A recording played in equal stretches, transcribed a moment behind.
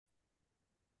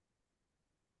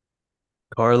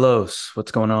Carlos,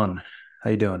 what's going on?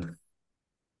 How you doing?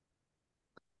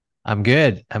 I'm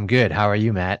good. I'm good. How are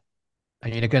you, Matt? Are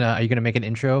you gonna make an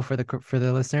intro for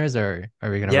the listeners, or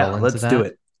are we gonna Yeah, roll into let's do that?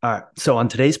 it. All right. So on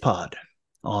today's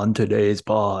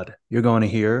pod, you're going to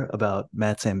hear about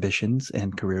Matt's ambitions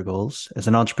and career goals as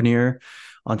an entrepreneur,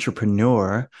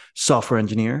 software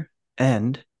engineer,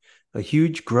 and a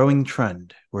huge growing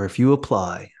trend where if you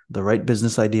apply the right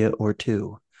business idea or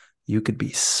two, you could be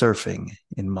surfing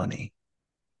in money.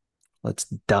 Let's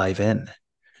dive in.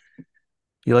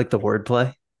 You like the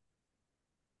wordplay?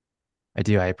 I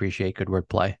do. I appreciate good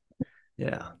wordplay.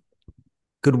 Yeah.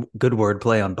 Good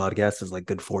wordplay on podcasts is like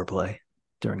good foreplay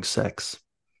during sex.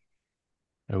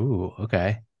 Ooh,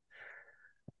 okay.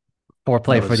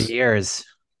 That Foreplay for the was ears.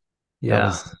 That Yeah,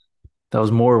 was that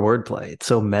was more wordplay. It's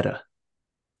so meta.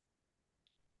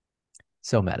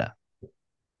 so meta.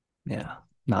 Yeah,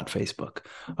 not Facebook.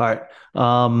 All right.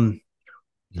 Um,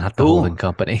 Not the holding cool.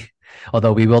 company.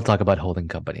 Although we will talk about holding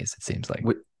companies, it seems like.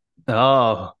 We,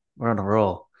 oh, we're on a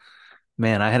roll.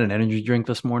 Man, I had an energy drink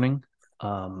this morning.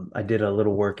 I did a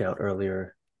little workout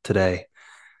earlier today,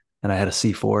 and I had a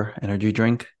C4 energy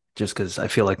drink just because I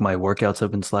feel like my workouts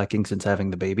have been slacking since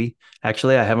having the baby.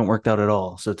 Actually, I haven't worked out at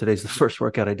all. So today's the first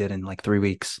workout I did in like 3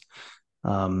 weeks.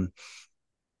 Um,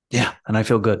 yeah, and I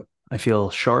feel good. I feel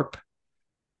sharp,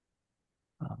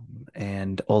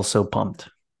 and also pumped.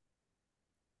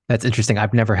 That's interesting.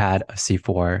 I've never had a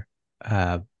C4.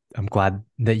 Uh, I'm glad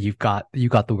that you got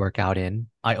the workout in.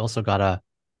 I also got a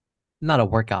not a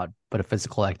workout, but a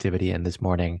physical activity in this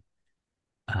morning.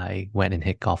 I went and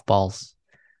hit golf balls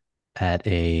at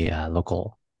a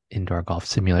local indoor golf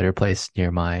simulator place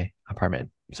near my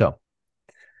apartment. So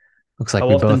looks like How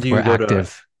we often both do were you go to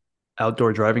active.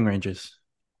 outdoor driving ranges?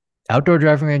 Outdoor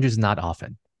driving ranges, not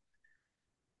often.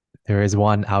 There is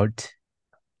one out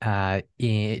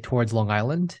towards Long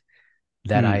Island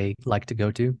that Hmm. I like to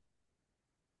go to.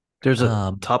 There's a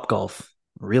Um, Top Golf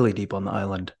really deep on the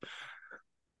island.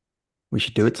 We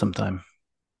should do it sometime.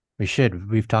 we should.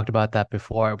 We've talked about that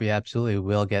before. We absolutely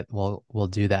will get. We'll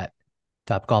do that.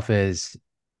 Top Golf is,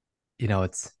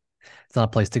 it's not a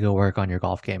place to go work on your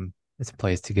golf game. It's a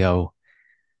place to go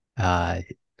uh,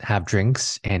 have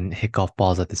drinks and hit golf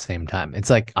balls at the same time. It's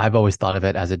like I've always thought of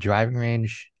it as a driving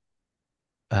range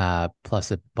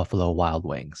plus a Buffalo Wild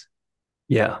Wings.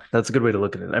 Yeah, that's a good way to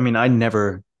look at it. I mean,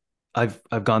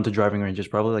 I've gone to driving ranges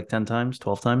probably like 10 times,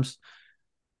 12 times,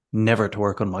 never to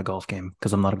work on my golf game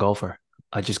because I'm not a golfer.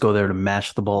 I just go there to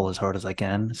mash the ball as hard as I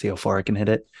can, see how far I can hit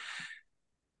it.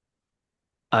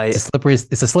 I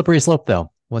It's a slippery slope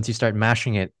though. Once you start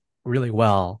mashing it really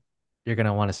well, you're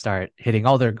gonna want to start hitting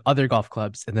all their other golf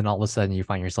clubs, and then all of a sudden you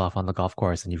find yourself on the golf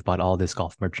course and you've bought all this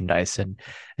golf merchandise and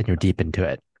you're deep into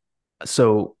it.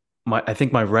 so my I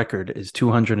think my record is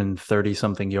 230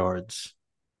 something yards.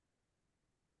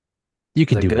 You Is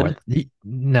can that do more. good?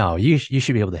 No, you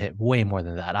should be able to hit way more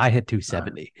than that. I hit Uh,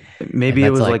 270, and Maybe it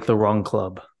that's was like like the wrong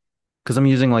club because I'm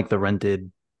using like the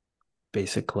rented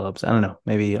basic clubs. I don't know.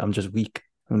 Maybe I'm just weak.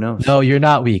 Who knows? no, you're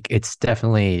not weak. It's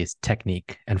definitely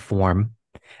technique and form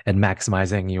and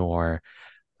maximizing your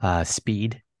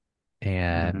speed,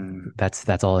 and Mm.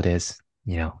 that's all it is.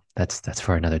 That's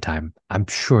for another time. I'm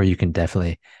sure you can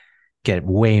definitely get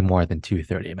way more than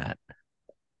 230, Matt.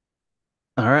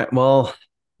 All right. Well,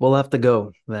 we'll have to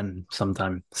go then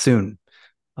sometime soon.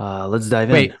 Let's dive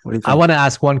in. Wait, What do you I think? want to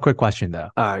ask one quick question though.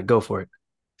 All right, go for it.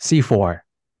 C4,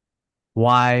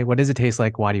 why? What does it taste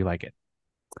like? Why do you like it?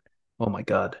 Oh my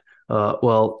God.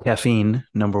 Well, caffeine,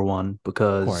 number one,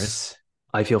 Of because course.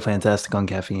 I feel fantastic on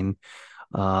caffeine.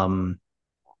 Um,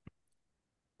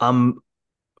 I'm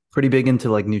pretty big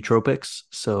into like nootropics,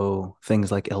 so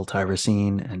things like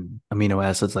L-tyrosine and amino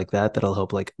acids like that that'll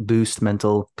help like boost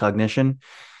mental cognition.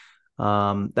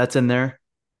 That's in there.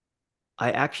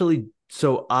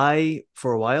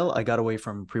 For a while, I got away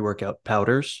from pre-workout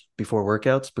powders before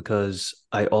workouts because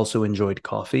I also enjoyed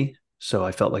coffee. So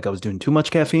I felt like I was doing too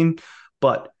much caffeine.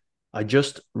 But I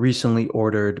just recently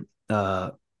ordered,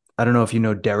 I don't know if you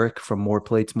know Derek from More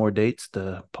Plates, More Dates,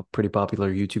 the pretty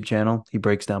popular YouTube channel. He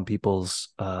breaks down people's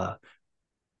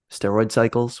steroid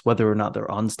cycles, whether or not they're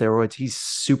on steroids. He's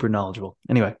super knowledgeable.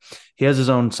 Anyway, he has his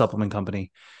own supplement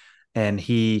company and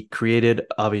he created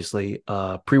obviously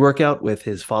a pre-workout with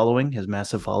his following, his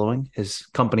massive following. His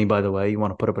company, by the way, you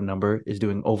want to put up a number, is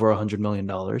doing over $100 million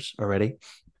already.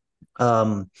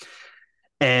 um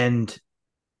and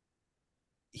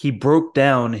he broke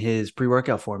down his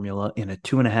pre-workout formula in a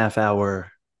 2.5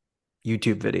 hour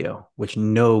YouTube video, which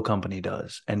no company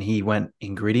does, and he went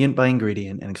ingredient by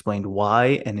ingredient and explained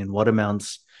why and in what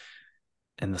amounts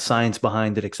and the science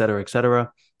behind it, et cetera, et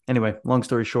cetera. Anyway, long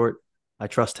story short, I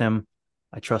trust him.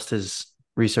 I trust his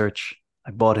research.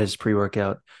 I bought his pre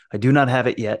workout. I do not have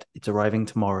it yet. It's arriving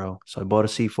tomorrow. So I bought a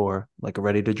C4, like a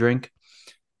ready to drink.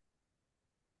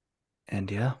 And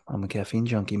yeah, I'm a caffeine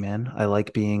junkie, man. I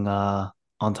like being on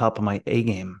top of my A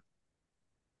game.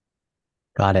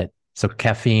 Got it. So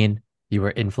caffeine, you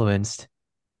were influenced,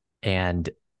 and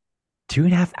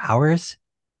 2.5 hours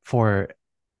for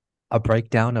a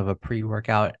breakdown of a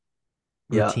pre-workout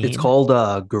Yeah, it's routine.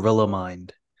 called Gorilla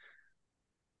Mind.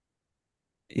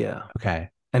 Yeah. Okay.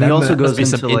 And he That also must goes be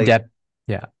some into like in-depth.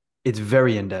 Yeah. it's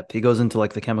very in depth. He goes into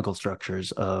like the chemical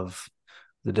structures of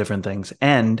the different things.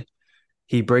 And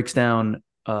he breaks down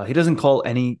he doesn't call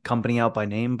any company out by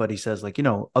name, but he says like,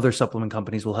 other supplement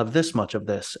companies will have this much of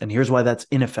this, and here's why that's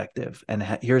ineffective, and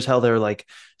here's how they're like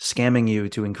scamming you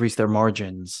to increase their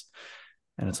margins.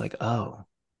 And it's like, oh,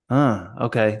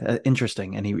 okay,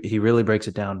 interesting. And he really breaks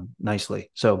it down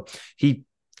nicely. So he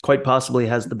quite possibly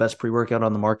has the best pre-workout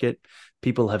on the market.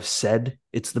 People have said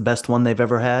it's the best one they've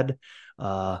ever had.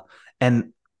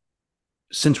 And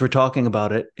since we're talking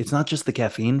about it, it's not just the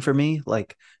caffeine for me.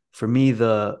 Like for me,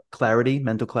 the clarity,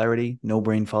 mental clarity, no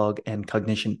brain fog, and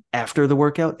cognition after the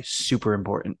workout is super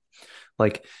important.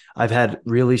 Like I've had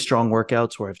really strong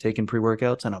workouts where I've taken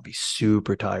pre-workouts and I'll be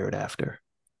super tired after.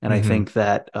 And I Hmm. think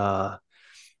that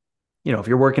if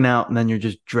you're working out and then you're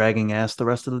just dragging ass the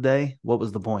rest of the day, what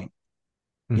was the point?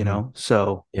 Hmm.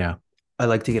 So Yeah. I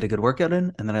like to get a good workout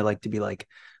in, and then I like to be like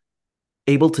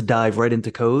able to dive right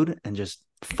into code and just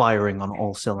firing on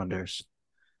all cylinders.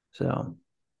 So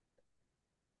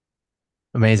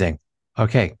Amazing.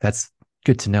 Okay, that's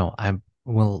good to know. I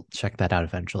will check that out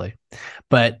eventually.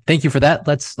 But thank you for that.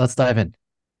 Let's dive in.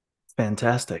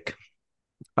 fantastic.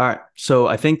 All right. So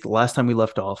I think the last time we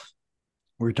left off,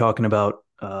 we were talking about,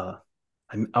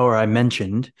 I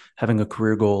mentioned having a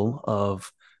career goal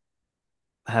of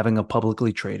having a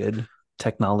publicly traded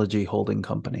technology holding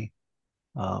company.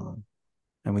 Um,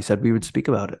 and we said we would speak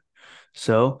about it.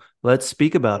 So let's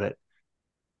speak about it.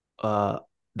 Uh,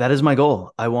 that is my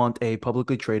goal. I want a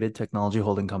publicly traded technology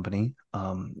holding company.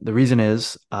 The reason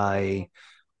is I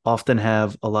often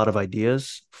have a lot of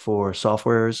ideas for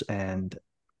softwares and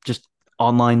just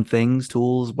online things,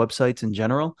 tools, websites in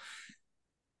general.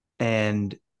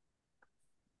 And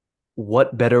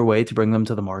what better way to bring them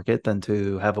to the market than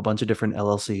to have a bunch of different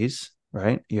LLCs,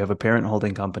 right? You have a parent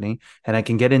holding company, and I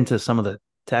can get into some of the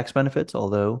tax benefits,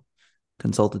 although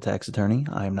consult a tax attorney.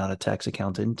 I am not a tax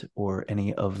accountant or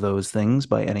any of those things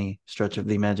by any stretch of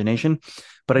the imagination,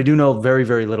 but I do know very,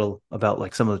 very little about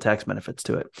like some of the tax benefits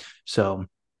to it. So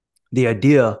the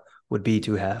idea would be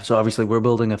to have, so obviously we're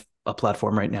building a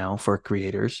platform right now for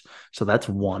creators. So that's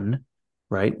one,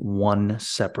 right? One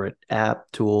separate app,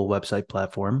 tool, website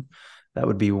platform. That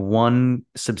would be one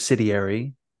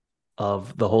subsidiary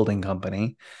of the holding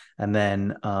company. And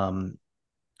then,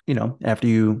 after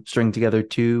you string together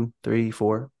two, three,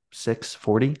 four, six,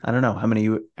 40, I don't know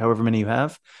however many you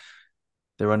have,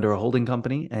 they're under a holding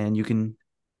company and you can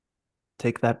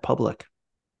take that public.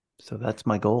 So that's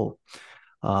my goal.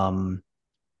 Um,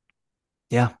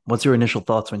 yeah. What's your initial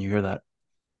thoughts when you hear that?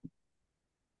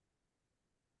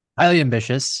 Highly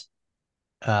ambitious.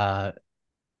 Uh,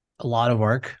 a lot of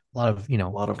work, a lot of, A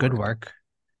lot of good work.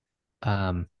 work.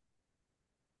 Um,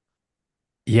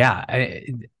 yeah,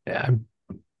 I'm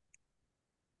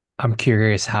I'm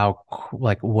curious how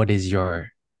like what is your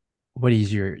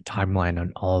timeline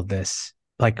on all of this?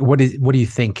 Like what do you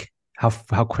think how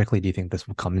quickly do you think this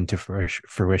will come into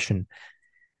fruition?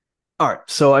 All right.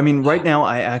 So, I mean, right now,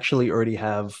 I actually already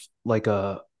have like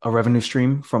a revenue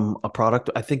stream from a product.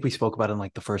 I think we spoke about it in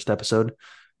like the first episode.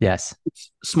 Yes.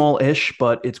 It's small-ish,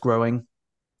 but it's growing.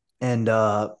 And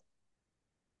I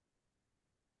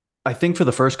think for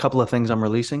the first couple of things I'm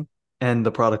releasing and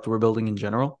the product we're building in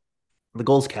general, the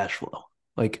goal is cash flow.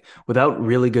 Like without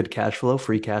really good cash flow,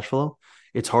 free cash flow,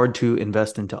 it's hard to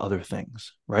invest into other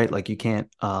things, right? Like you can't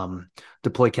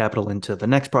deploy capital into the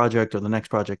next project or the next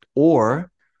project,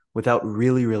 or without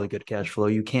really, really good cash flow,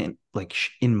 you can't like,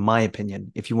 in my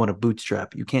opinion, if you want to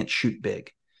bootstrap, you can't shoot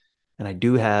big. And I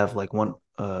do have like an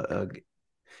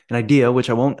idea, which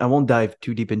I won't dive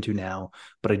too deep into now,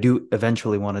 but I do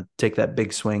eventually want to take that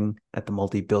big swing at the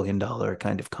multi-billion-dollar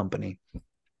kind of company.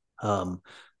 Um,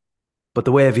 but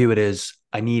the way I view it is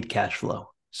I need cash flow.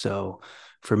 So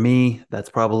for me, that's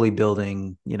probably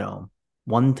building,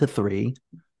 one to three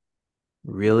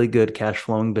really good cash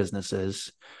flowing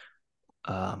businesses,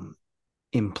 um,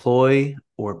 employ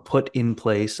or put in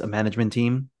place a management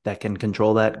team that can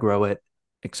control that, grow it,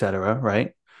 etc.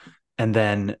 Right. And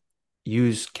then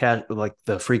use cash, like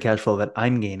the free cash flow that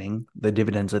I'm gaining, the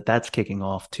dividends that that's kicking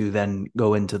off to then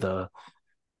go into the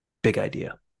big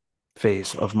idea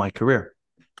phase of my career.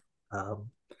 Um,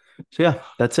 so yeah,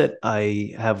 that's it.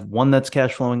 I have one that's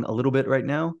cash flowing a little bit right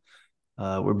now.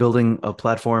 We're building a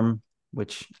platform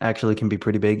which actually can be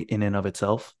pretty big in and of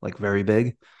itself, like very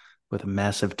big, with a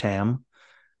massive TAM.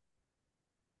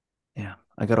 Yeah,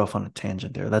 I got off on a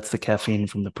tangent there. That's the caffeine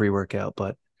from the pre-workout,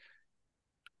 but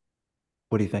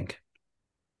what do you think?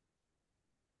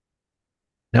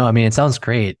 No, I mean it sounds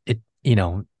great. It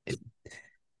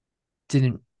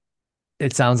didn't.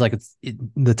 It sounds like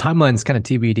the timeline's kind of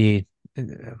TBD,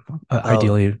 Oh,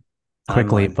 ideally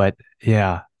quickly, timeline. but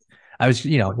yeah, I was,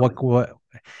 Quickly. what?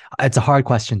 It's a hard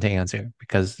question to answer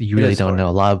because you It really is don't hard. know.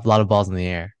 A lot of balls in the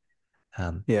air.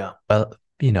 Um, Yeah. well,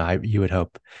 you would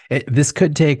hope this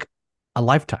could take a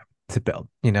lifetime to build.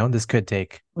 This could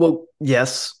take. Well,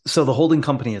 yes. So the holding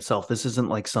company itself, this isn't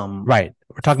like some Right.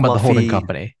 We're talking about the holding fluffy,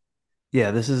 company.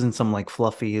 yeah, this isn't some like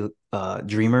fluffy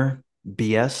dreamer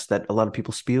BS that a lot of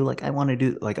people spew. Like, I want to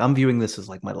do, like, I'm viewing this as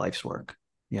like my life's work,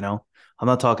 you know? I'm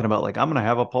not talking about like I'm gonna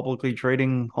have a publicly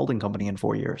trading holding company in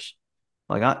 4 years.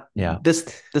 Like Yeah.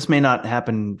 this may not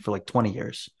happen for like 20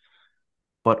 years,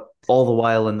 but all the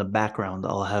while in the background,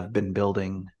 I'll have been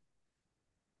building,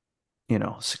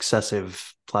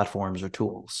 successive platforms or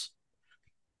tools.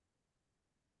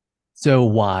 So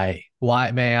why?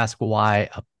 Why may I ask why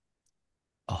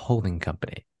a holding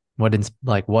company? What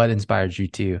inspired you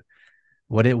to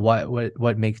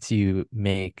what makes you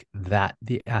make that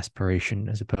the aspiration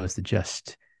as opposed to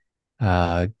just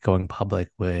going public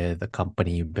with a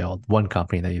company you build, one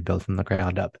company that you build from the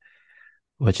ground up,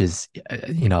 which is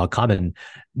a common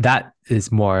that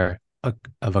is more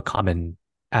of a common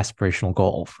aspirational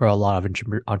goal for a lot of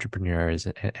entrepreneurs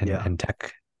Yeah. and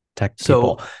tech people.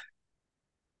 So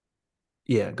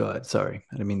yeah, go ahead. Sorry.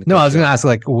 I didn't mean to No, I cut was you going to off. ask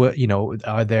like what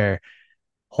are there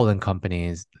holding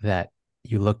companies that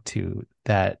you look to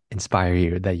that inspire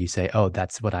you that you say, oh,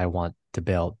 that's what I want to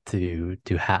build to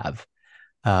have,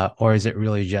 or is it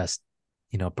really just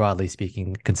broadly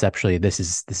speaking, conceptually, this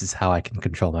is how I can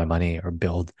control my money or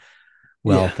build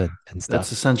Yeah. wealth and That's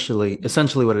stuff.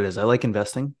 essentially what it is. I like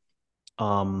investing.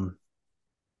 Um,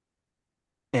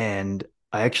 and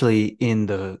I actually in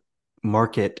the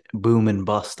market boom and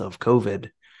bust of COVID,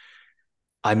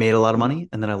 I made a lot of money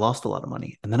and then I lost a lot of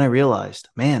money. And then I realized,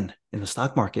 man, in the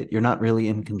stock market, you're not really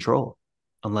in control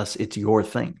unless it's your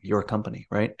thing, your company,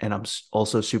 right? And I'm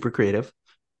also super creative.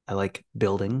 I like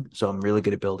building, so I'm really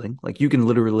good at building. Like you can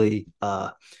literally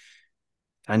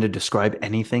kind of describe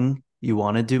anything you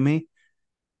want to do me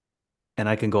and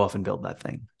I can go off and build that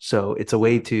thing. So it's a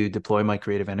way to deploy my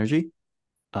creative energy.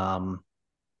 Um,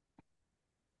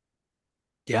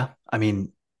 yeah, I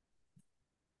mean,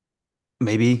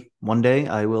 maybe one day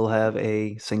I will have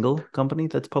a single company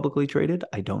that's publicly traded.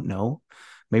 I don't know.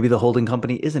 Maybe the holding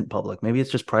company isn't public. Maybe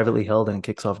it's just privately held and it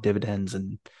kicks off dividends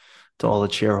and to all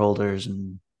its shareholders.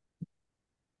 And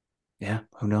yeah,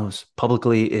 who knows?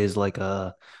 Publicly is like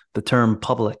the term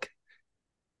public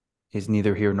is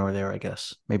neither here nor there, I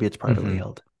guess. Maybe it's privately Mm-hmm.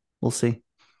 held. We'll see.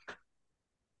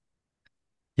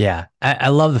 Yeah, I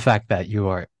love the fact that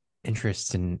your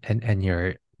interest and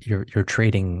your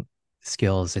trading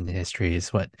skills and history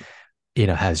is what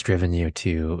has driven you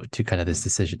to kind of this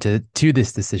decision to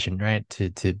this decision, right? To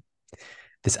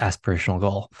this aspirational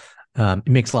goal. It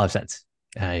makes a lot of sense.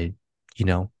 I you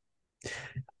know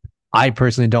I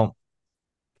personally don't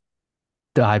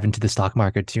dive into the stock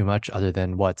market too much, other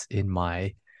than what's in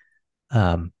my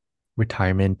um,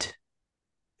 retirement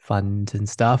fund and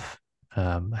stuff.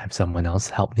 I have someone else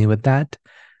help me with that.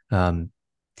 Um,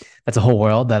 that's a whole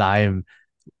world that I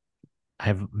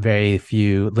have very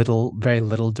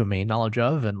little domain knowledge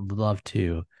of, and love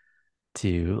to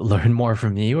learn more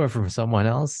from you or from someone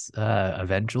else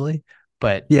eventually.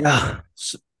 But Yeah.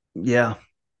 Yeah.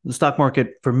 The stock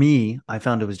market for me, I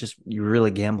found it was just you're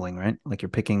really gambling, right? Like you're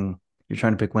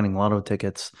trying to pick winning lotto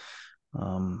tickets.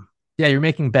 Um, yeah, you're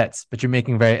making bets, but you're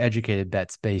making very educated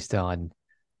bets based on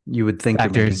you would think you're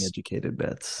making factors. educated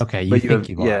bets, Okay, you but you think have,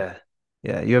 you are. yeah,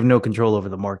 yeah, you have no control over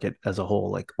the market as a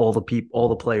whole, like all the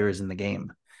players in the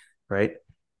game, right?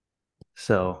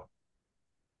 So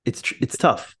it's tough.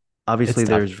 It's Obviously, tough.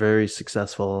 there's very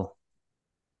successful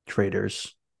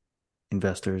traders,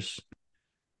 investors.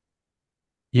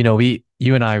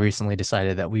 You and I recently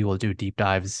decided that we will do deep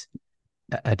dive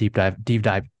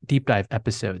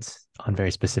episodes on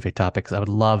very specific topics. I would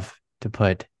love to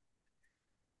put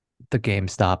the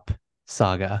GameStop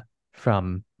saga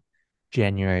from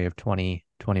January of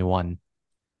 2021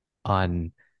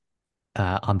 on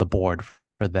on the board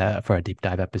for a deep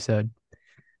dive episode,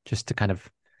 just to kind of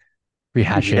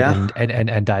rehash it Yeah,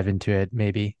 and dive into it.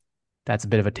 Maybe that's a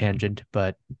bit of a tangent,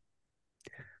 but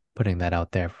putting that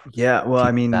out there, yeah. Well,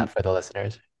 I teasing that mean, for the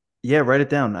listeners. Yeah, write it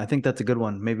down. I think that's a good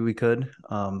one. Maybe we could.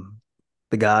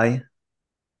 The guy,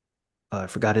 I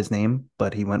forgot his name,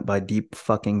 but he went by Deep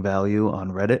Fucking Value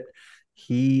on Reddit.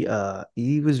 He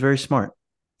was very smart.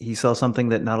 He saw something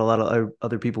that not a lot of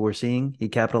other people were seeing. He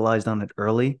capitalized on it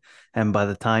early, and by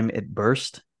the time it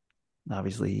burst,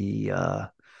 obviously he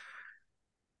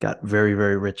got very,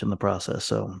 very rich in the process.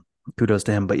 So kudos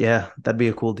to him. But yeah, that'd be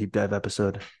a cool deep dive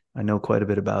episode. I know quite a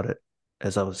bit about it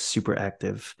as I was super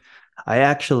active. I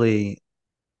actually,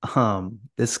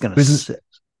 this is gonna Who's sit.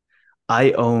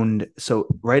 I owned, so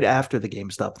right after the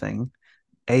GameStop thing,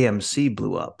 AMC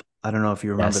blew up. I don't know if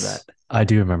you remember that. Yes, I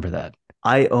do remember that.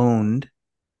 I owned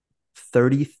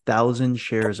 30,000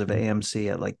 shares of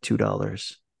AMC at like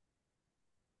 $2.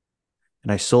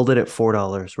 And I sold it at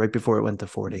 $4 right before it went to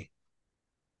 40.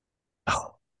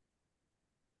 Oh,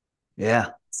 Yeah.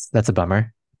 that's a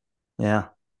bummer. Yeah.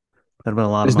 That'd been a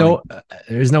lot of There's money. no,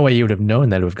 there's no way you would have known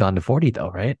that it would have gone to 40 though,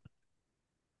 right?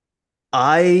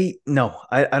 I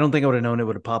don't think I would have known it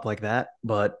would have popped like that,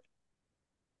 but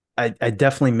I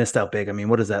definitely missed out big. I mean,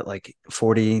 what is that like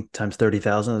 40 times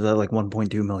 30,000? Is that like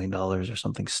 $1.2 million or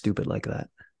something stupid like that?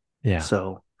 Yeah.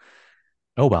 So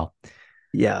Oh well.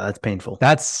 yeah, that's painful.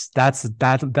 That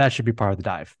should be part of the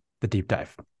dive, the deep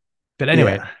dive. But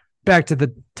anyway, Yeah. back to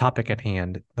the topic at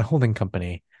hand, the holding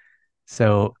company.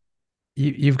 So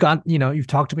you've got, you've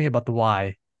talked to me about the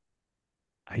why,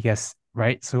 I guess,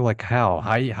 right? So like how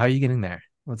are you getting there?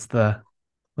 What's the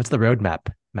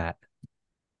roadmap, Matt?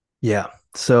 Yeah.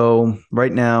 So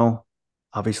right now,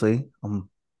 obviously, I'm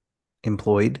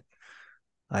employed.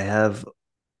 I have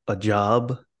a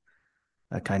job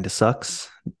that kind of sucks.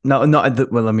 No, no.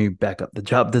 Well, let me back up. The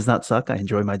job does not suck. I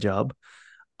enjoy my job.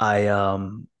 I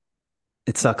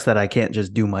it sucks that I can't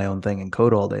just do my own thing and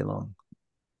code all day long.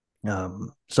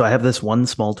 So I have this one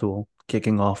small tool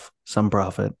kicking off some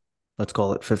profit. Let's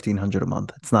call it 1,500 a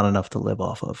month. It's not enough to live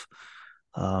off of.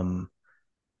 Um,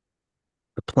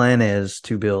 the plan is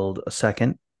to build a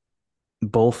second,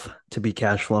 both to be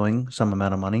cash flowing some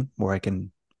amount of money where I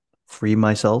can free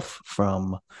myself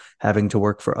from having to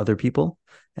work for other people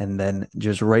and then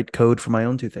just write code for my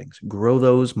own two things. Grow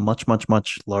those much, much,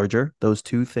 much larger, those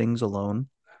two things alone.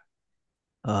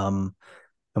 And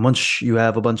once you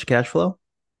have a bunch of cash flow,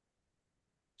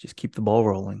 just keep the ball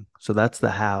rolling. So that's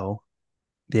the how.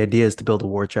 The idea is to build a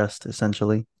war chest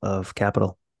essentially of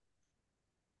capital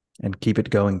and keep it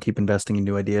going, keep investing in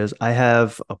new ideas. I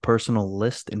have a personal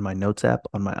list in my notes app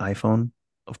on my iPhone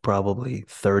of probably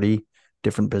 30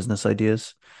 different business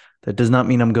ideas. That does not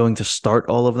mean I'm going to start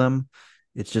all of them.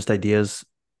 It's just ideas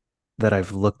that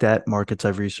I've looked at, markets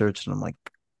I've researched, and I'm like,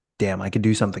 damn, I could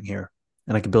do something here.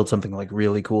 And I could build something like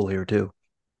really cool here too.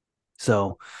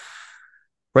 So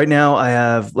right now I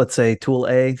have, let's say, tool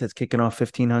A that's kicking off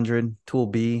 1,500. Tool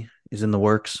B is in the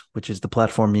works, which is the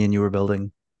platform me and you were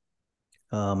building.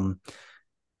 Um,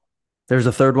 there's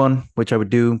a third one, which I would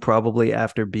do probably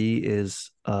after B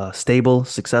is stable,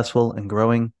 successful, and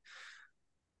growing.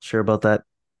 Sure about that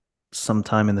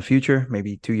sometime in the future,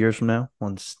 maybe 2 years from now,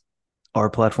 once our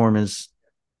platform is,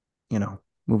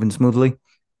 moving smoothly.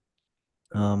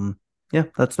 Yeah,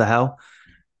 that's the how.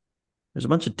 There's a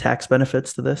bunch of tax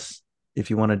benefits to this. If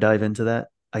you want to dive into that,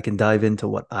 I can dive into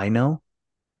what I know.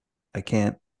 I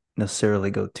can't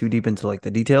necessarily go too deep into like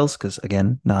the details because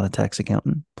again, not a tax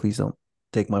accountant. Please don't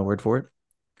take my word for it.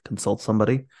 Consult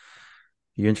somebody.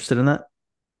 You interested in that?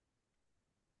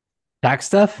 Tax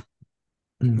stuff?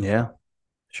 Yeah.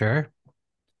 Sure.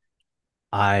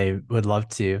 I would love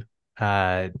to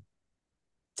uh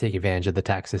take advantage of the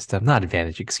tax system. Not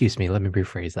advantage, excuse me. Let me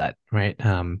rephrase that, right?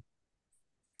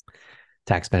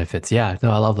 Tax benefits. Yeah,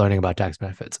 no, I love learning about tax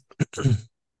benefits.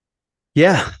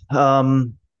 Yeah.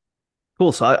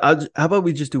 Cool. So how about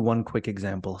we just do one quick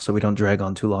example so we don't drag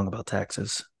on too long about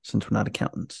taxes since we're not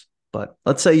accountants. But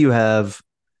let's say you have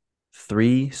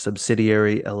three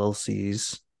subsidiary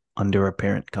LLCs under a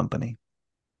parent company.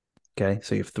 Okay.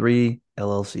 So you have three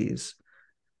LLCs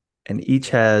and each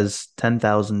has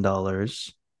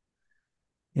 $10,000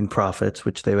 in profits,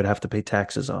 which they would have to pay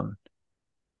taxes on.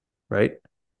 Right.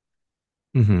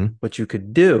 Mm-hmm. What you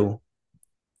could do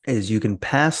is you can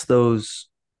pass those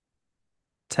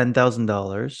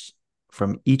 $10,000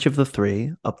 from each of the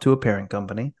three up to a parent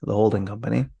company, the holding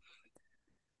company,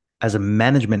 as a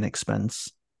management expense,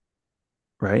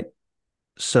 right?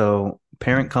 So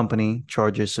parent company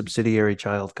charges subsidiary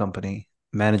child company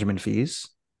management fees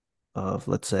of,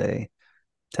 let's say,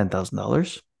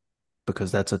 $10,000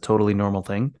 because that's a totally normal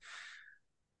thing.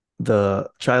 The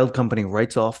child company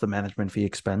writes off the management fee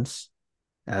expense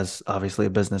as obviously a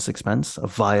business expense, a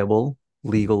viable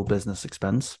legal business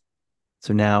expense.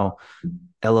 So now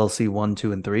LLC 1,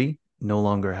 2, and 3 no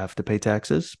longer have to pay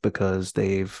taxes because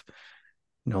they've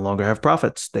no longer have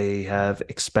profits. They have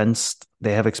expenses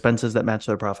that match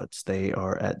their profits. They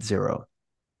are at zero.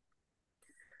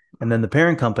 And then the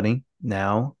parent company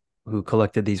now, who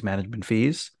collected these management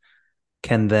fees,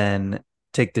 can then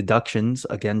take deductions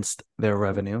against their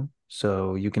revenue.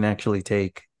 So you can actually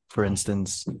take, for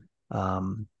instance,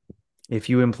 um, if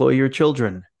you employ your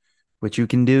children, which you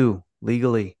can do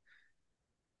legally,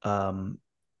 um,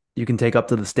 you can take up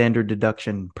to the standard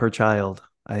deduction per child.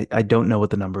 I don't know what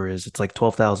the number is. It's like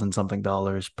 12,000 something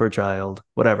dollars per child,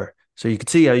 whatever. So you could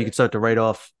see how you could start to write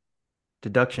off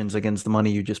deductions against the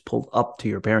money you just pulled up to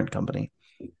your parent company.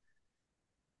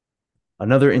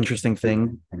 Another interesting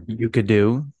thing you could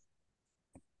do,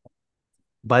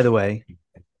 by the way,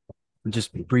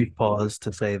 just brief pause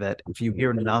to say that if you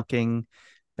hear knocking,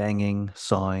 banging,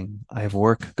 sawing, I have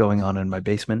work going on in my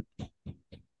basement.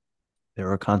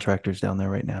 There are contractors down there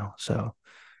right now, so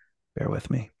bear with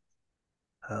me.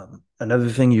 Another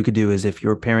thing you could do is if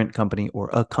your parent company or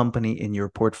a company in your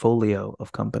portfolio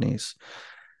of companies,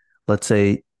 let's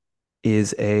say,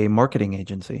 is a marketing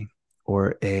agency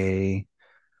or a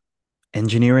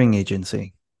engineering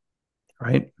agency,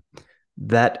 right?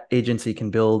 That agency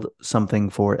can build something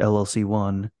for LLC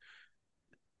one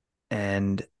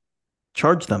and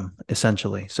charge them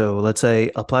essentially. So let's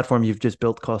say a platform you've just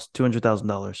built costs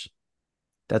 $200,000.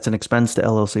 That's an expense to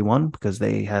LLC one because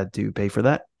they had to pay for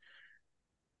that.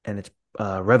 And it's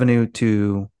revenue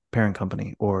to parent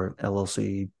company or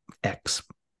LLC X,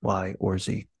 Y, or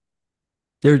Z.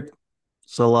 There's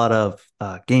a lot of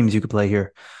games you could play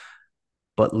here,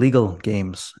 but legal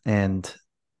games. And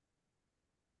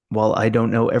while I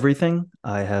don't know everything,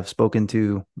 I have spoken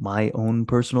to my own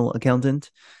personal accountant,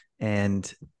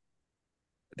 and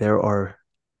there are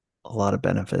a lot of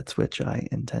benefits which I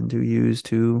intend to use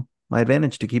to my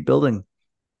advantage to keep building.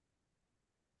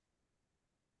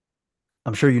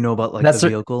 I'm sure you know about like That's the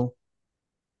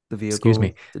excuse me.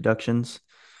 vehicle deductions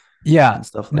Yeah. and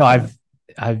stuff No, like that.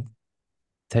 I've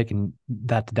taken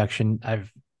that deduction.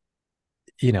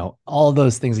 All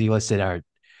those things that you listed are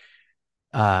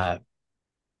uh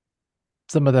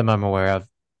some of them I'm aware of.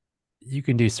 You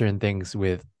can do certain things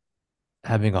with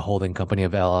having a holding company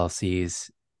of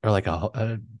LLCs or like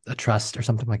a trust or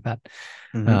something like that.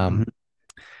 Mm-hmm, Um,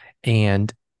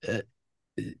 and uh,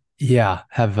 yeah,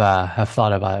 have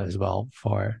thought about it as well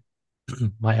for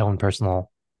my own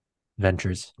personal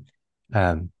ventures.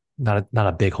 Not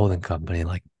a big holding company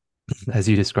like as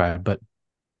you described, but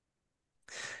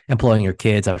employing your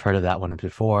kids. I've heard of that one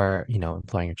before.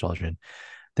 Employing your children.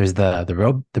 There's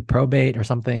the probate or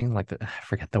something like I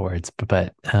forget the words,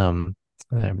 but there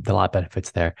are a lot of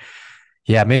benefits there.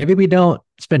 Yeah, maybe we don't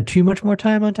spend too much more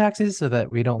time on taxes so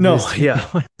that we don't lose No, too yeah,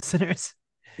 many listeners.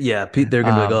 yeah. They're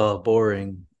gonna be like, Um, oh,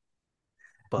 boring,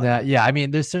 but yeah, I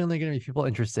mean, there's certainly going to be people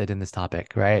interested in this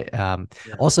topic, right?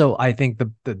 yeah, Also, I think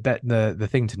the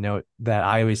thing to note that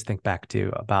I always think back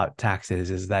to about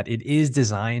taxes is that it is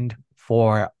designed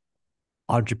for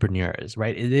entrepreneurs,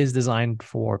 right? It is designed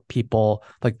for people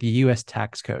like the U.S.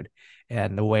 tax code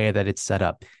and the way that it's set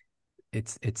up.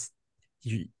 It's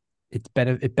you,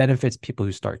 it benefits people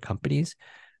who start companies,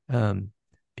 um,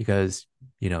 because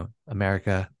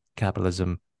America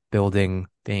capitalism, building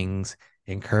things,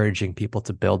 encouraging people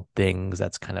to build things.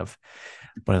 That's kind of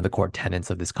one of the core tenets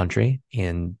of this country.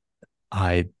 And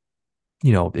I,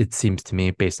 it seems to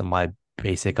me based on my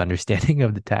basic understanding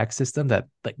of the tax system that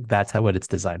like that's how what it's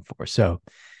designed for. So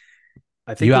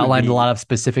I think you it would outlined a lot be. of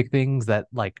specific things that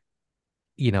like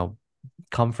you know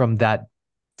come from that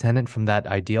tenet, from that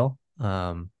ideal.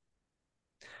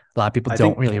 A lot of people I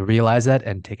don't think really realize that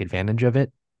and take advantage of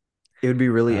it. it would be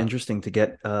really uh, interesting to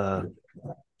get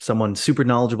someone super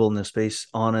knowledgeable in this space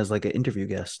on as like an interview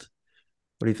guest.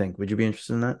 What do you think? Would you be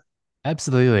interested in that?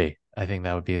 Absolutely, I think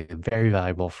that would be very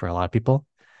valuable for a lot of people,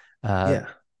 uh, Yeah,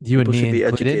 you and people me should be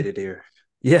included. educated here.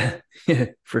 Yeah, yeah,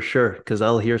 for sure. Because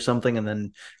I'll hear something and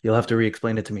then you'll have to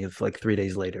re-explain it to me like 3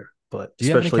 days later. But Do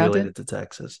you have an especially accountant? related to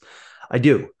taxes, I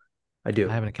do, I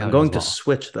I do. have an I'm accountant as going to well.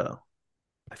 switch though.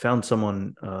 I found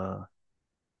someone a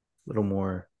little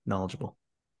more knowledgeable,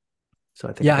 so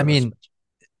I think I'm Yeah, I gonna mean, switch.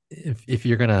 if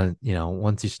you're gonna,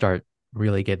 once you start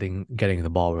really getting the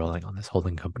ball rolling on this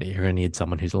holding company, you're gonna need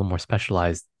someone who's a little more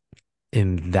specialized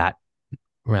in that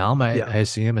realm, Yeah, I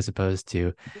assume, as opposed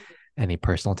to any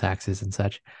personal taxes and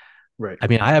such. right. I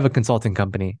mean, I have a consulting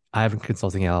company, I have a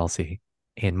consulting LLC,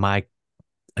 and my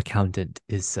accountant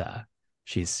is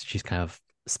she's kind of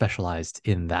specialized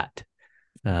in that.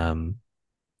 Um,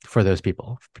 for those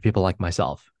people, for people like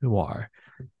myself who are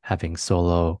having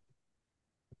solo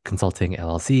consulting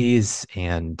LLCs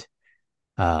and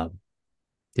uh,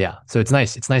 Yeah. So it's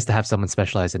nice. It's nice to have someone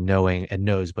specialized in knowing and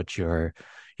knows what you're,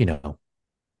 you know,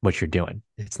 what you're doing.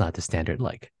 It's not the standard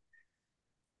like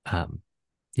um,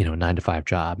 9 to 5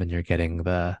 job and you're getting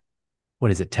the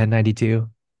what is it, 1092?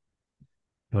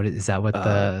 What is that what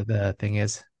Uh, the thing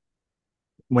is?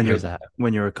 when Or you're is that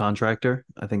when you're a contractor,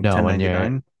 I think no when you're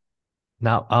 1099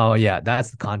 not oh yeah,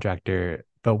 that's the contractor.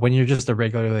 But when you're just a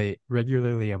regularly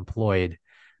employed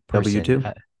person W2.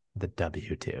 at the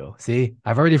W2. See,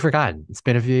 I've already forgotten. It's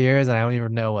been a few years and I don't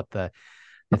even know what the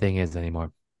thing is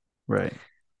anymore. Right.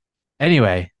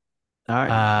 Anyway, All right.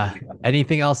 uh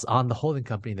anything else on the holding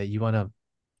company that you wanna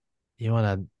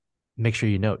make sure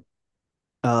you note?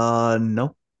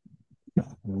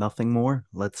 No, nothing more.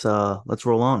 Let's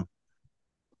roll on.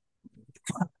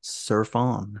 Surf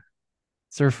on.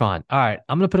 Surfon. All right,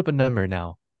 I'm gonna put up a number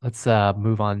now. Let's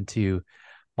move on to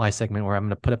my segment where I'm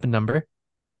gonna put up a number.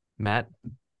 Matt,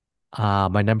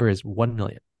 my number is 1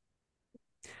 million.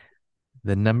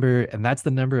 The number, and that's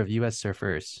the number of US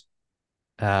surfers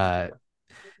uh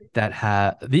that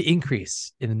have the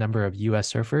increase in the number of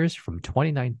US surfers from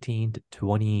 2019 to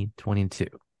 2022.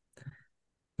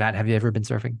 Matt, have you ever been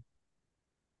surfing?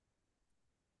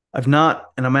 I've not,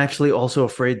 and I'm actually also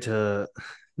afraid to,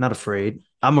 not afraid.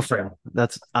 I'm afraid.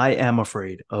 I am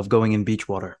afraid of going in beach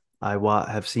water.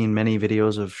 Have seen many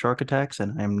videos of shark attacks,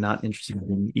 and I am not interested in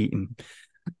being eaten.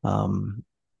 Um,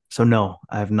 so no,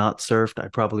 I have not surfed. I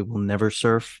probably will never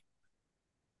surf,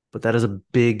 but that is a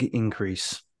big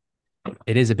increase.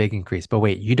 It is a big increase. But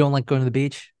wait, you don't like going to the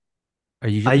beach? Or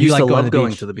you I you used to like going to love the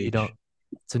going to beach? the You beach. don't.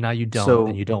 So now you don't,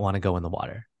 and So you don't want to go in the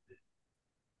water.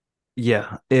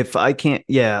 yeah, if I can't,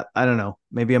 yeah, I don't know.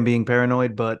 Maybe I'm being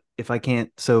paranoid, but if I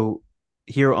can't, so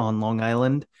here on Long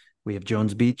Island, we have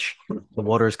Jones Beach. The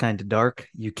water is kind of dark.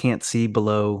 You can't see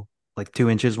below like 2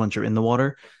 inches once you're in the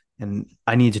water. And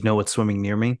I need to know what's swimming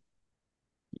near me.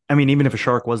 I mean, even if a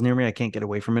shark was near me, I can't get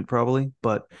away from it probably,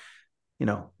 but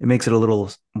it makes it a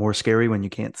little more scary when you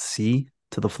can't see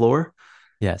to the floor.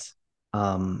 Yes,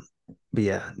 Um, but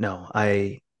yeah, no,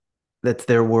 that's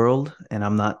their world, and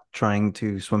I'm not trying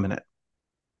to swim in it.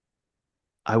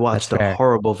 I that's watched a fair.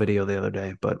 horrible video the other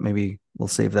day, but maybe we'll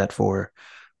save that for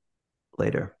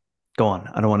later. Go on.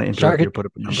 I don't want to interrupt your Shark put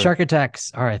up a number. shark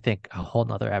attacks are, I think, a whole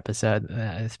nother episode,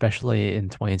 especially in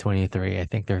 2023. I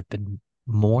think there have been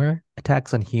more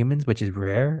attacks on humans, which is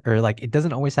rare, or like it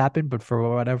doesn't always happen, but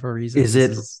for whatever reason, Is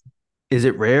this it is is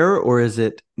it rare or is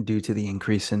it due to the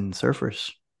increase in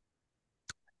surfers?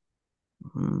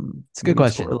 it's a good Maybe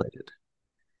it's question. correlated.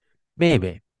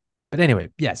 Maybe. But anyway,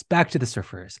 yes, back to the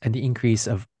surfers and the increase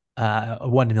of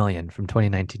 1 million from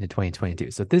 2019 to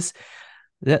 2022. So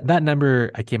that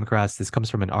number I came across, this comes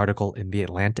from an article in The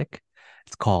Atlantic.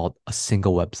 It's called A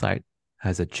Single Website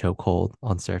Has a Chokehold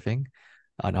on Surfing,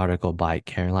 an article by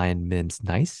Caroline Mims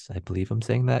Nice. I believe I'm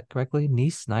saying that correctly.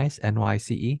 Nice,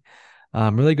 Nyce.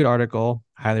 Really good article.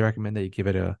 Highly recommend that you give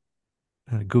it a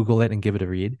Google it and give it a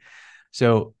read.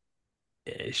 So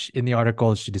in the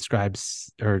article she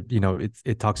describes, or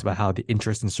it talks about how the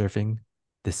interest in surfing,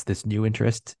 this new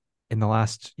interest in the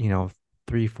last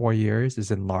 3-4 years,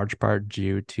 is in large part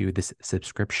due to this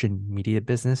subscription media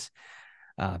business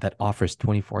that offers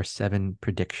 24/7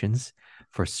 predictions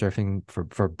for surfing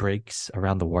for breaks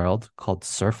around the world, called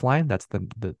Surfline. That's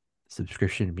the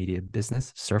subscription media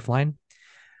business, Surfline.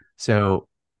 So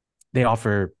they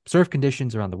offer surf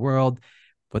conditions around the world.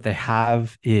 What they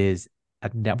have is a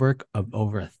network of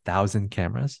over 1,000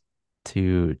 cameras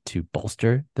to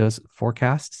bolster those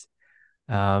forecasts.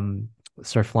 Um,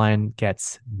 Surfline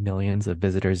gets millions of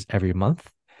visitors every month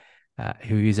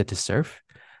who use it to surf.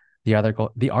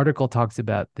 The article talks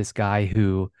about this guy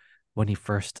who, when he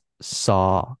first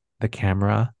saw the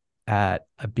camera at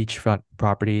a beachfront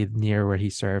property near where he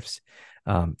surfs,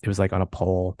 it was like on a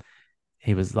pole.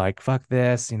 He was like, fuck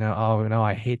this, oh no,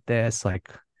 I hate this. Like,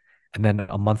 and then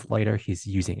a month later, he's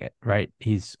using it, right?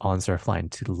 He's on Surfline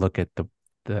to look at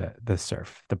the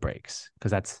surf, the breaks,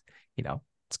 because that's,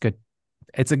 it's good.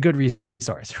 It's a good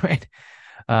resource, right?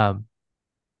 Um,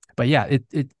 but yeah,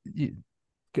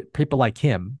 people like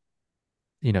him,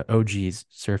 OGs,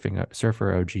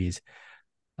 surfer OGs,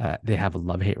 they have a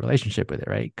love-hate relationship with it,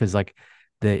 right? Because like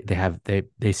they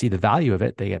see the value of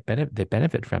it, they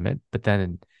benefit from it, but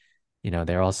then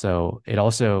they're also it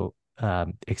also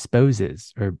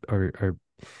exposes or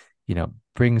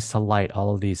brings to light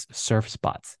all of these surf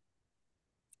spots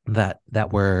that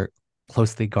were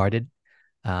closely guarded.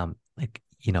 Like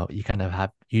you kind of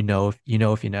have if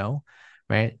you know,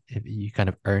 right? If you kind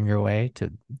of earn your way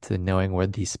to knowing where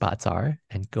these spots are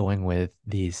and going with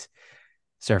these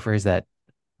surfers that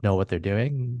know what they're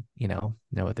doing, know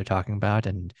what they're talking about,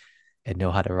 and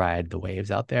know how to ride the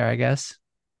waves out there, I guess.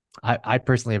 I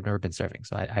personally have never been surfing,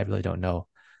 so I really don't know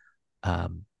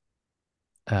um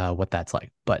what that's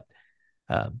like. But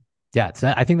um yeah,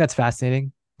 so I think that's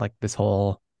fascinating. Like this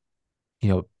whole,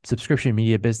 subscription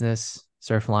media business,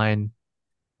 Surfline,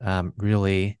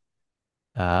 really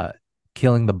uh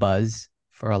killing the buzz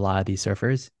for a lot of these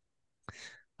surfers.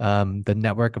 The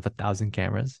network of 1,000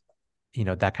 cameras,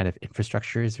 that kind of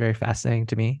infrastructure is very fascinating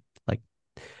to me. Like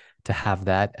to have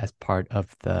that as part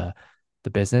of the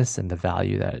business and the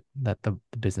value that the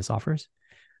business offers.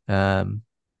 Um,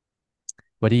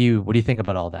 what do you think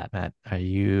about all that, Matt? What do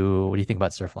you think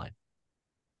about Surfline?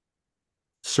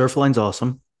 Surfline's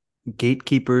awesome.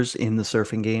 Gatekeepers in the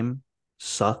surfing game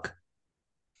suck.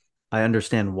 I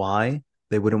understand why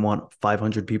they wouldn't want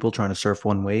 500 people trying to surf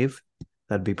one wave.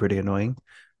 That'd be pretty annoying.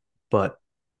 But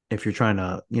if you're trying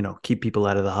to, keep people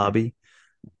out of the hobby,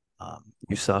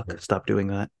 you suck. Stop doing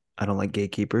that. I don't like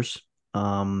gatekeepers.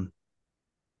 Um,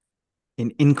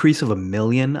 an increase of 1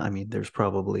 million. I mean, there's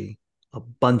probably a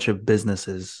bunch of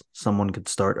businesses someone could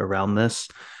start around this.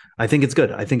 I think it's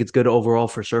good. I think it's good overall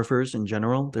for surfers in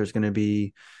general. There's going to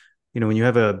be, when you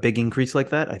have a big increase like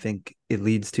that, I think it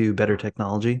leads to better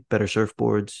technology, better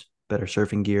surfboards, better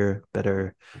surfing gear,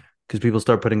 better, because people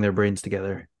start putting their brains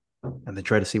together and they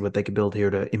try to see what they could build here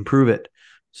to improve it.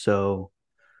 So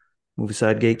move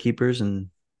aside gatekeepers and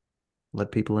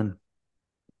let people in.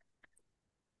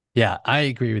 Yeah, I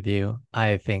agree with you.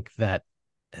 I think that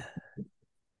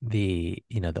the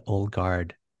old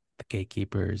guard, the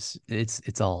gatekeepers,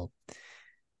 it's all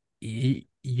you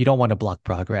don't want to block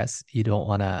progress. You don't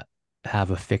want to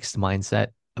have a fixed mindset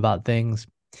about things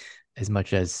as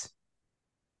much as,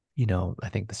 I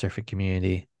think the surfing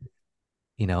community,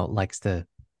 likes to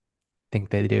think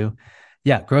they do.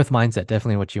 Yeah, growth mindset,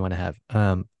 definitely what you want to have.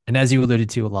 And as you alluded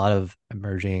to, a lot of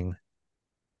emerging,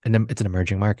 and it's an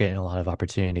emerging market and a lot of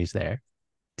opportunities there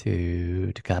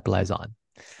to capitalize on.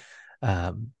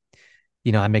 Um,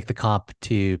 I make the comp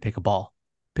to pickleball.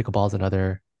 Pickleball is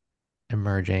another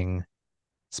emerging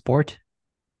sport,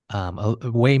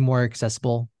 way more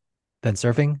accessible than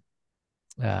surfing.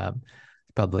 Um,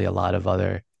 Probably a lot of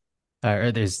other,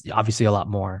 or there's obviously a lot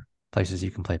more places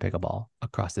you can play pickleball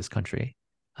across this country.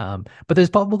 But there's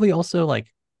probably also like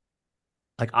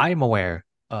I'm aware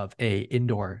of a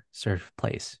indoor surf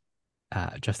place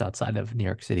just outside of New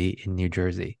York City in New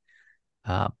Jersey,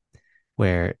 uh,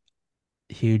 where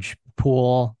huge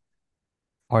pool,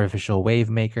 artificial wave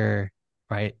maker,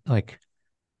 right? Like,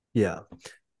 Yeah.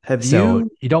 Have so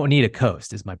you you don't need a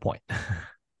coast, is my point.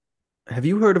 have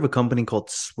you heard of a company called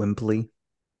Swimply?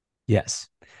 Yes,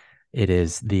 it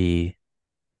is the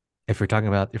if we're thinking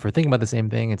about the same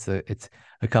thing, it's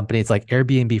a company. It's like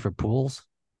Airbnb for pools.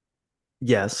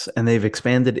 Yes, and they've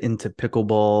expanded into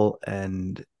pickleball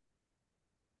and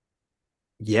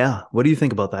yeah, what do you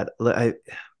think about that?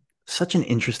 Such an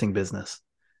interesting business.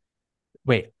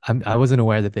 Wait, I wasn't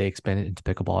aware that they expanded into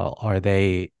pickleball. Are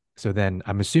they? So then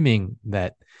I'm assuming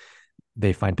that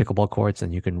they find pickleball courts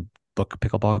and you can book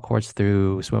pickleball courts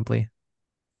through Swimply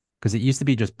because it used to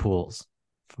be just pools,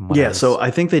 from what I Yeah, so was.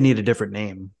 I think they need a different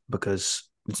name because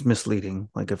it's misleading.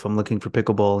 Like if I'm looking for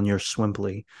pickleball and you're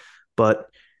Swimply, but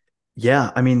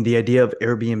yeah, I mean the idea of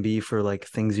Airbnb for like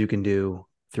things you can do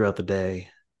throughout the day.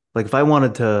 Like if I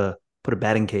wanted to put a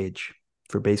batting cage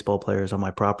for baseball players on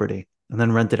my property and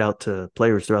then rent it out to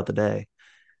players throughout the day,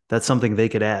 that's something they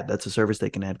could add. That's a service they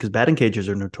can add because batting cages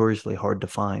are notoriously hard to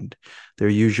find. They're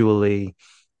usually,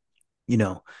 you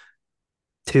know,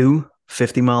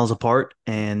 50 miles apart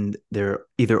and they're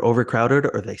either overcrowded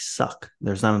or they suck.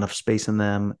 There's not enough space in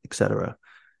them, etc.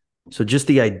 So just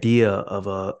the idea of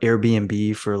a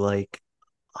Airbnb for like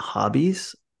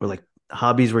hobbies or like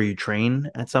hobbies where you train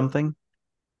at something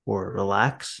or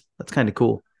relax, that's kind of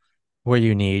cool. Where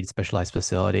you need specialized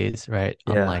facilities, right?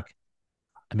 Yeah. Unlike,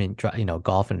 I mean,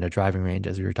 golf and a driving range,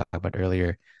 as we were talking about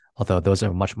earlier, although those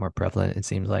are much more prevalent, it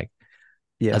seems like,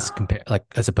 Yeah.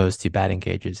 as opposed to batting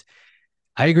cages.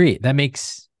 I agree. That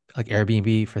makes like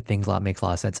Airbnb for things a lot makes a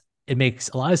lot of sense. It makes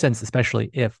a lot of sense, especially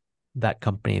if that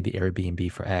company, the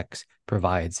Airbnb for X,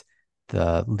 provides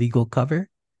the legal cover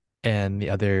and the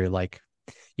other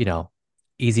you know,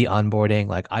 easy onboarding.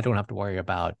 Like I don't have to worry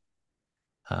about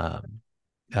um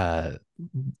uh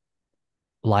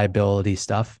liability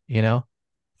stuff, Yeah.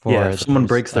 for If someone those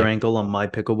breaks their like ankle on my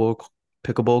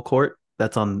pickleball court,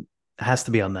 that's on has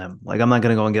to be on them. Like I'm not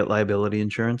gonna go and get liability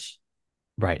insurance.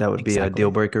 right, That would be a deal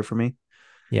exactly. breaker for me.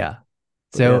 Yeah.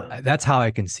 But So yeah. that's how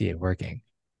I can see it working,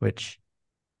 which,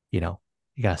 you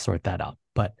gotta sort that out.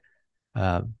 But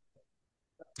um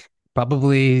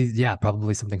probably, yeah,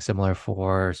 probably something similar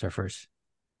for surfers.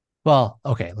 Well,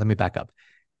 okay, let me back up.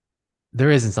 there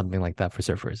isn't something like that for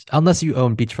surfers unless you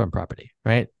own beachfront property,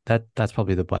 right? That's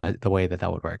probably the way that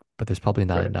that would work. But there's probably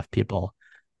not Right. enough people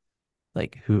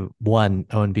like who one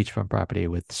own beachfront property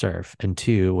with surf and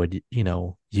two would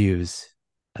use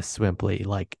a Swimply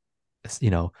like you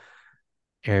know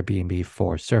Airbnb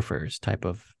for surfers type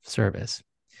of service.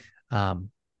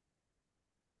 Um,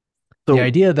 the So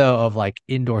idea though of like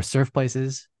indoor surf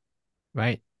places,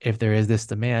 right? If there is this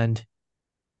demand,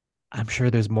 I'm sure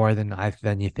there's more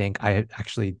than you think. I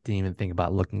actually didn't even think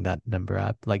about looking that number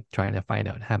up, like trying to find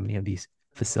out how many of these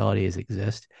facilities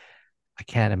exist. I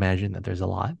can't imagine that there's a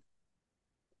lot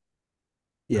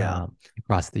yeah.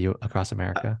 across Uh,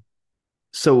 America.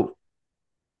 So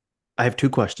I have two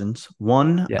questions.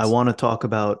 One, I Yes. want to talk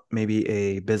about maybe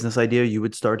a business idea you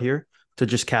would start here to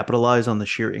just capitalize on the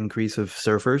sheer increase of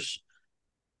surfers.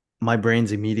 My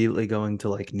brain's immediately going to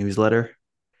like newsletter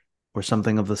or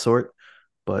something of the sort,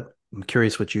 but I'm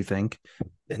curious what you think.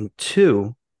 And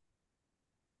two,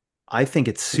 I think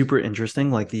it's super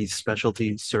interesting, like these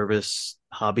specialty service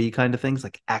hobby kind of things,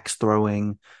 like axe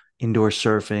throwing, indoor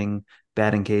surfing,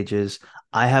 batting cages.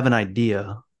 I have an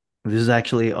idea. This is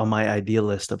actually on my idea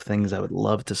list of things I would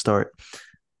love to start.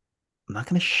 I'm not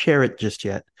going to share it just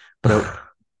yet, but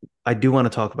I do want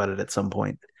to talk about it at some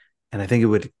point. And I think it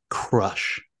would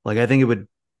crush. Like, I think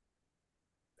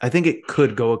it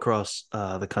could go across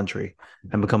the country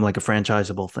and become like a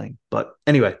franchisable thing. But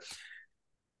anyway,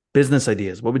 business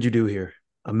ideas. What would you do here?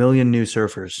 A million new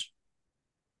surfers.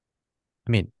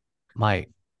 I mean, my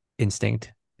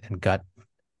instinct and gut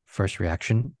first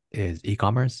reaction is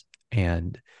e-commerce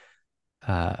and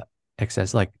uh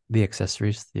like the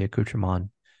accessories, the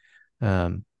accoutrement.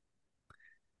 Um,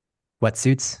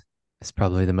 Wetsuits is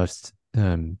probably the most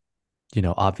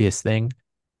obvious thing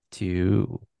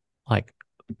to like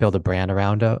build a brand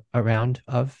around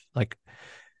of like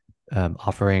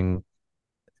offering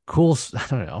cool I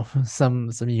don't know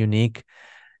some unique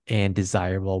and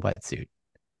desirable wetsuit.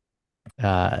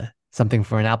 Something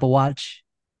for an Apple Watch,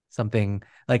 something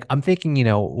like I'm thinking,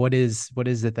 what is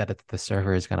it that the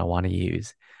server is going to want to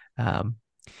use um,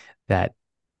 that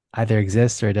either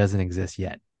exists or it doesn't exist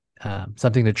yet.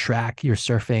 Something to track your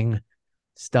surfing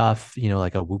stuff,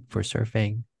 like a Whoop for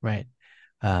surfing, right?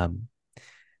 Um,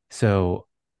 so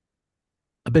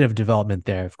a bit of development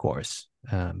there, of course.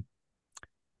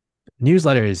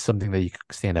 Newsletter is something that you can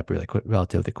stand up really quick,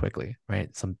 relatively quickly,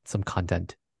 right? Some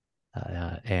content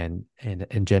and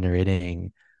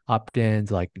generating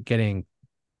opt-ins, like getting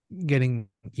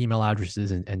email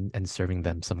addresses and serving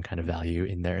them some kind of value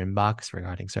in their inbox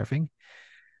regarding surfing.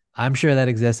 I'm sure that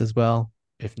exists as well.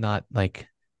 If not, like,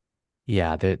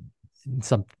 yeah, that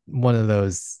some one of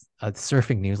those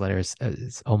surfing newsletters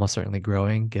is almost certainly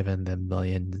growing given the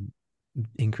million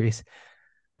increase.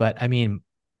 But I mean,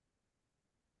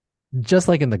 just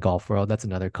like in the golf world, that's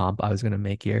another comp I was going to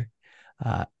make here.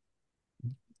 Uh,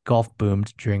 Golf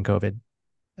boomed during COVID,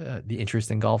 the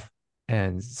interest in golf,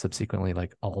 and subsequently,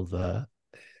 like all the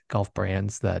golf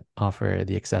brands that offer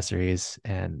the accessories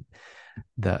and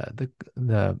the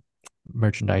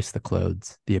merchandise, the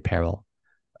clothes, the apparel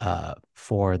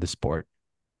for the sport.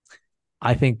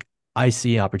 I think I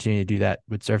see an opportunity to do that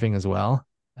with surfing as well.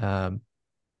 Um,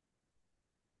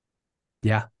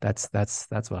 yeah, that's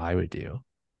what I would do.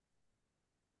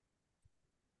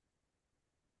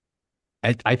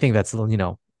 I think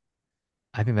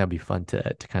I think that'd be fun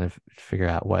to kind of figure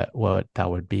out what that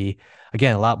would be.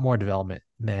 Again, a lot more development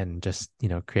than just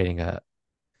creating a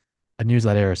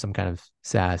newsletter or some kind of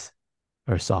SaaS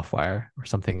or software or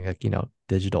something like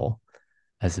digital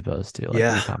as opposed to like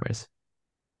Yeah. e-commerce.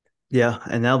 Yeah.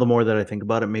 And now the more that I think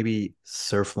about it, maybe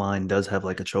Surfline does have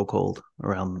like a chokehold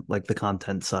around like the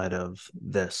content side of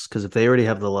this. Cause if they already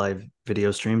have the live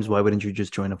video streams, why wouldn't you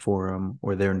just join a forum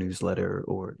or their newsletter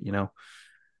or,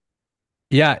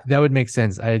 Yeah, that would make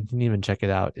sense. I didn't even check it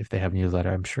out if they have newsletter.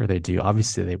 I'm sure they do.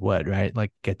 Obviously they would, right?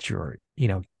 Like get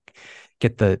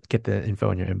the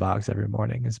info in your inbox every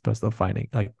morning as opposed to finding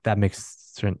like that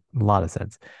makes a lot of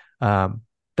sense. Um,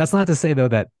 that's not to say though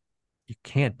that you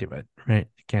can't do it, right?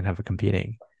 You can't have a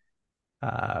competing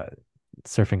uh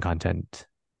surfing content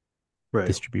right.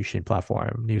 distribution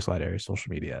platform, newsletter,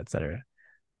 social media, etc.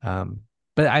 Um,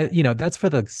 but that's for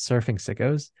the surfing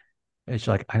sickos. It's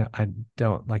like I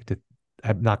don't like to.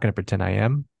 I'm not going to pretend I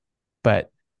am,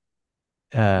 but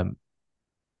um,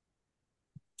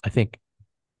 I think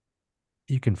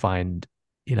you can find,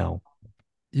 you know,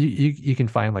 you can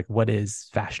find like what is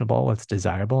fashionable, what's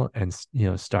desirable, and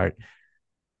start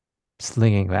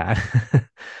slinging that.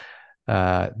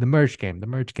 The merge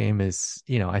game is,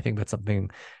 I think that's something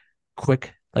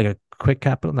quick, like a quick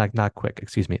capital, like not quick,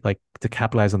 excuse me, like to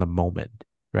capitalize on the moment,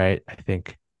 right? I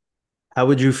think How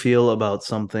would you feel about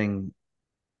something?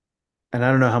 And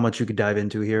I don't know how much you could dive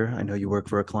into here. I know you work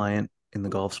for a client in the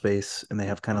golf space and they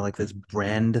have kind of like this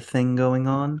brand thing going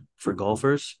on for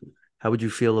golfers. How would you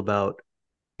feel about,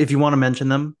 if you want to mention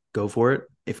them, go for it.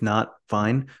 If not,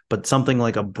 fine. But something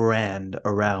like a brand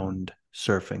around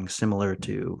surfing, similar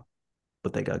to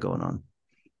what they got going on.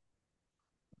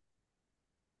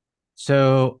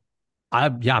 So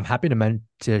I'm happy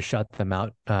to shut them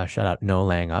out, shout out No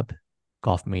Laying Up,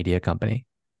 golf media company.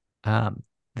 The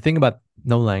thing about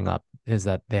No Laying Up is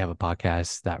that they have a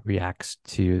podcast that reacts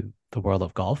to the world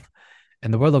of golf.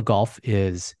 And the world of golf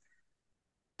is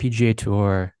PGA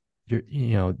Tour,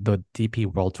 the DP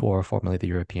World Tour, formerly the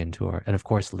European Tour, and of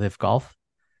course Live Golf,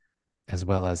 as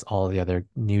well as all the other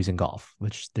news in golf,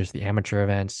 which there's the amateur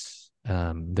events,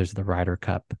 there's the Ryder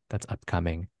Cup that's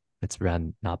upcoming. It's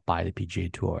run not by the PGA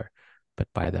Tour, but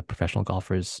by the Professional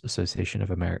Golfers Association of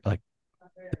America, like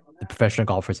the Professional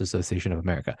Golfers Association of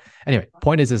America. Anyway,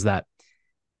 point is that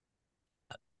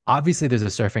obviously there's a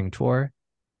surfing tour,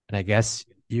 and I guess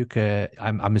you could.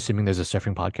 I'm assuming there's a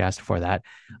surfing podcast for that.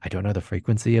 I don't know the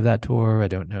frequency of that tour. I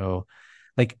don't know,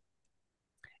 like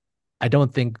I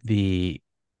don't think the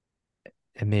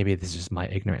and maybe this is just my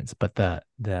ignorance, but the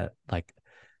like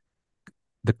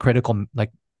the critical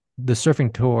like the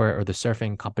surfing tour or the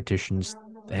surfing competitions,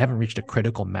 they haven't reached a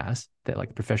critical mass that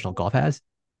like professional golf has.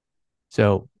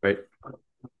 So Right.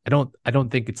 I don't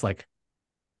think it's like,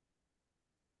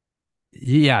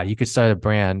 yeah, you could start a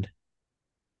brand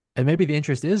and maybe the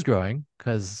interest is growing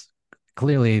because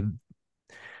clearly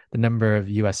the number of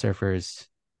US surfers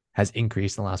has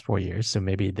increased in the last 4 years. So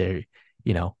maybe they're,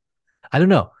 you know, I don't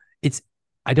know. It's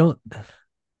I don't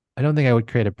I don't think I would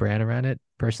create a brand around it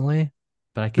personally,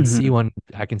 but Mm-hmm.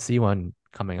 I can see one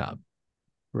coming up.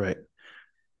 Right.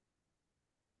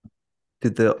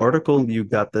 Did the article you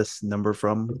got this number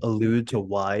from allude to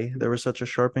why there was such a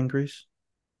sharp increase?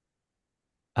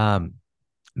 Um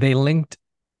they linked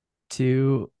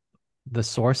to the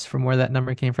source from where that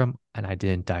number came from, and I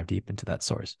didn't dive deep into that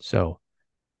source. So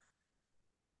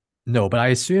no, but I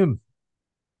assume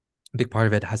a big part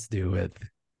of it has to do with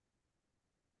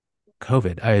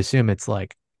COVID. I assume it's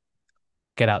like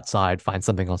get outside, find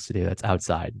something else to do that's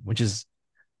outside, which is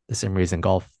the same reason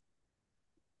golf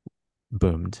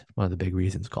boomed. One of the big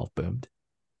reasons golf boomed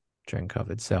during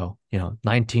COVID. So,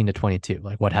 19 to 22,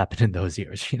 like what happened in those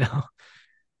years?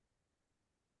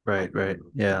 Right, right.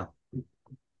 Yeah.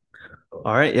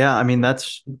 All right. Yeah. I mean,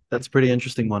 that's a pretty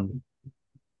interesting one.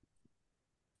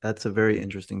 That's a very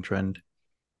interesting trend.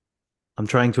 I'm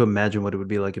trying to imagine what it would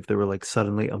be like if there were like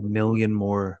suddenly a million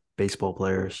more baseball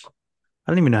players.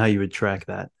 I don't even know how you would track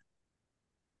that.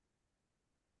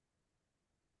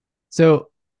 So,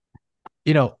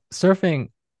 surfing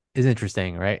is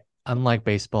interesting, right? Unlike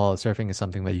baseball, surfing is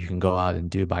something that you can go out and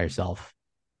do by yourself.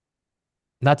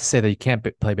 Not to say that you can't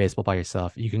play baseball by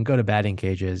yourself. You can go to batting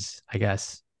cages, I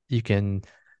guess. You can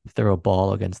throw a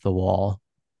ball against the wall,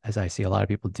 as I see a lot of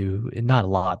people do. Not a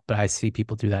lot, but I see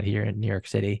people do that here in New York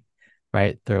City,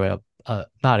 right? Throw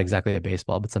not exactly a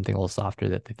baseball, but something a little softer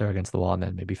that they throw against the wall and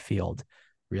then maybe field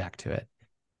react to it,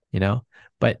 you know?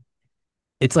 But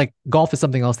it's like golf is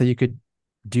something else that you could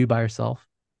do by yourself.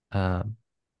 Um,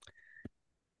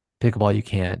 Pickleball, you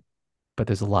can't, but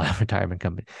there's a lot of retirement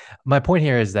company. My point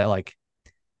here is that like,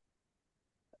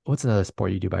 what's another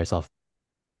sport you do by yourself?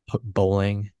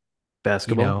 Bowling, you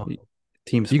Basketball, know,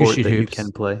 team you can sport shoot that you hoops.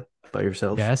 can play by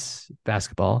yourself. Yes,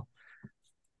 basketball.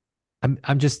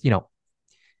 I'm just,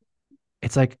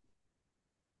 it's like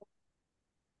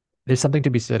there's something to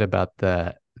be said about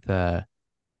the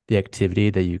the activity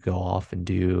that you go off and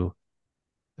do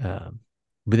um,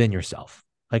 within yourself.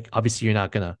 Like obviously you're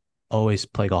not gonna always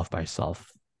play golf by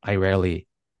yourself. I rarely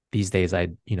these days I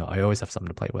always have someone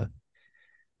to play with.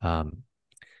 Um,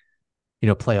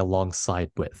 play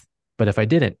alongside with. But if I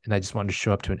didn't and I just wanted to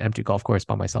show up to an empty golf course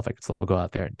by myself, I could still go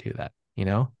out there and do that.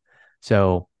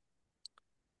 So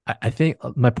I think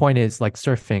my point is like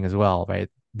surfing as well, right?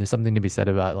 There's something to be said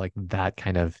about like that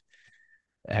kind of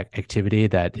activity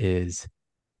that is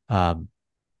um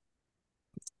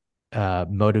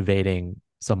motivating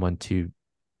someone to,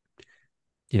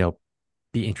 you know,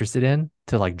 be interested in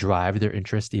to like drive their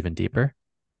interest even deeper.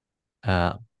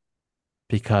 Uh,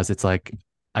 because it's like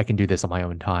I can do this on my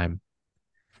own time.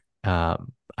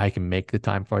 I can make the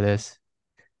time for this.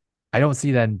 I don't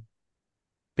see that in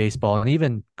baseball and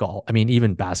even golf. I mean,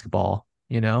 even basketball.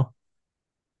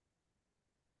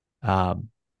 Um,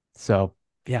 so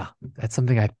yeah, that's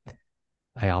something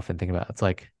I often think about. It's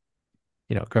like,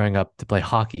 growing up to play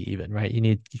hockey, even, right?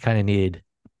 You kind of need,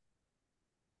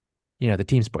 the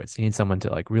team sports. You need someone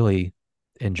to like really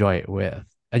enjoy it with.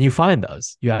 And you find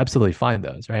those. You absolutely find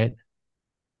those, right?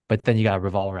 But then you got to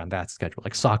revolve around that schedule.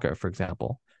 Like soccer, for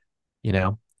example, you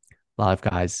know, a lot of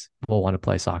guys will want to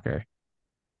play soccer,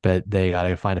 but they got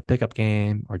to find a pickup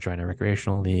game or join a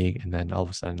recreational league. And then all of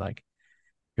a sudden, like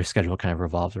your schedule kind of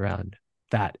revolves around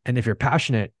that. And if you're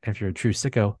passionate, if you're a true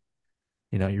sicko,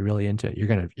 you're really into it, you're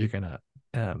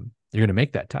gonna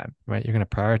make that time, right? You're gonna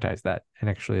prioritize that and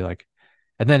actually like,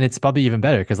 and then it's probably even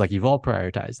better because like you've all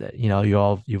prioritized it.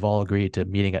 You've all agreed to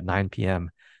meeting at 9 p.m.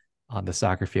 on the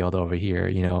soccer field over here,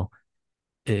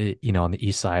 on the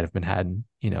east side of Manhattan,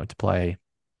 to play,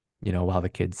 while the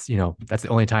kids, that's the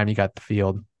only time you got the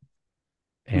field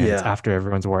and it's Yeah, after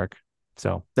everyone's work.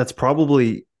 So that's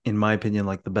probably, in my opinion,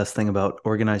 like the best thing about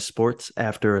organized sports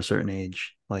after a certain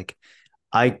age. Like,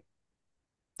 I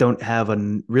don't have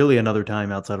really another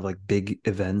time outside of like big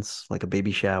events, like a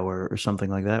baby shower or something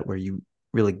like that, where you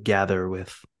really gather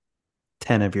with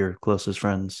 10 of your closest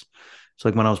friends. So,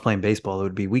 like when I was playing baseball, it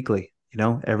would be weekly.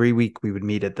 Every week we would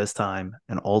meet at this time,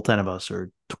 and all 10 of us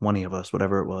or 20 of us,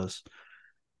 whatever it was.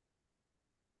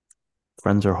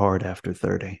 Friends are hard after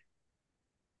 30.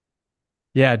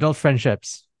 yeah, adult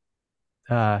friendships,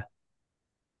 uh,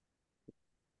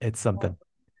 it's something.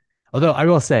 Although I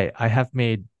will say I have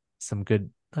made some good,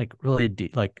 like really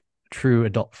deep, like true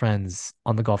adult friends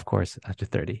on the golf course after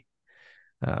 30.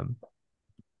 Um,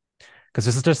 because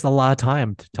there's just a lot of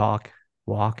time to talk,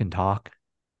 walk and talk.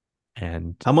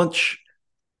 And How much?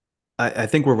 I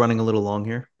think we're running a little long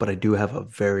here, but I do have a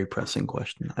very pressing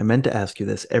question. I meant to ask you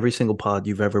this every single pod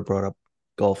you've ever brought up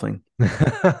golfing.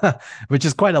 which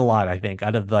is quite a lot, I think,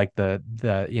 out of like the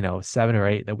 7 or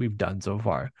 8 that we've done so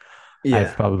far. I've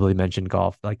Yeah. probably mentioned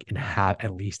golf like in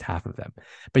at least half of them.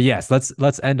 But yes,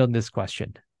 let's end on this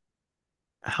question.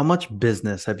 How much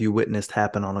business have you witnessed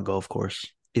happen on a golf course,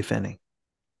 if any?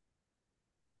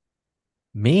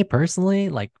 Me personally,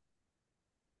 like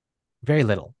very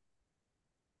little.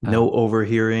 No Um,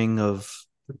 overhearing of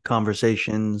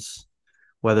conversations,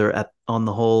 whether at on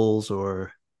the holes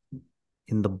or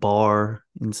in the bar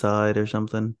inside or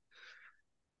something,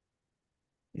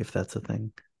 if that's a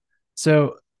thing.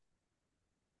 so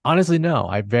honestly, no,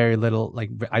 I very little like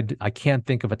I can't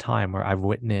think of a time where I've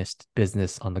witnessed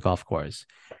business on the golf course.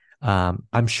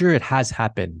 I'm sure it has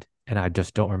happened and I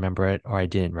just don't remember it or I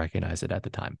didn't recognize it at the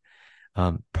time.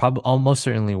 Probably almost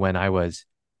certainly when I was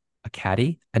a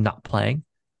caddy and not playing.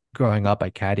 Growing up, I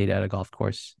caddied at a golf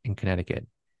course in Connecticut.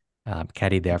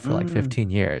 Caddied there for like Mm. 15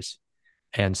 years.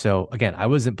 And so again, I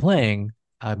wasn't playing.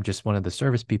 I'm just one of the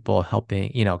service people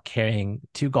helping, carrying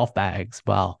 2 golf bags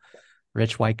while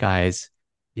rich white guys,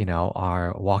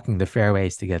 are walking the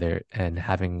fairways together and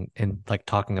having and like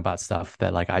talking about stuff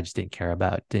that like I just didn't care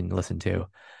about, didn't listen to.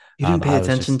 You didn't pay I was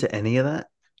attention just, to any of that?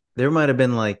 There might have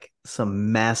been like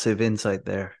some massive insight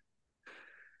there.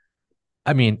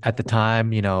 I mean, at the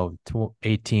time,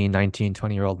 18, 19,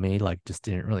 20-year-old me, like just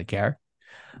didn't really care.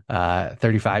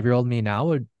 35-year-old me now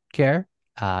would care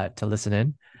to listen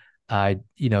in.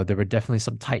 There were definitely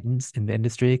some titans in the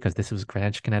industry because this was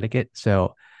Greenwich, Connecticut.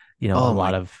 So, a Oh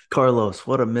lot my of, Carlos,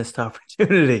 what a missed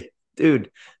opportunity.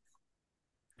 Dude.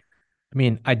 I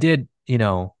mean, I did,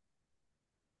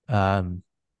 um,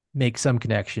 make some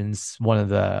connections. One of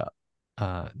the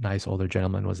nice older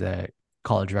gentlemen was a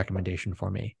college recommendation for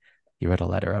me. He wrote a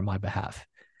letter on my behalf.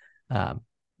 Um,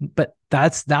 but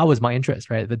that was my interest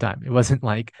right at the time. It wasn't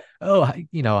like, oh,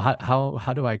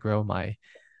 how do I grow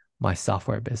my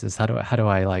software business? How do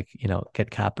I like,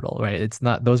 get capital, right? It's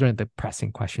not, those aren't the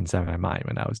pressing questions on my mind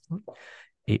when I was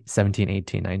 17,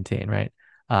 18, 19, right?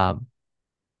 Um,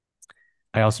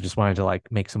 I also just wanted to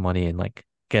like make some money and like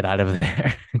get out of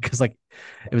there because like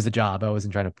it was a job. I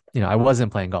wasn't trying to, I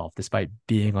wasn't playing golf despite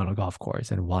being on a golf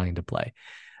course and wanting to play.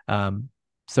 Um,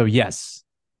 so yes,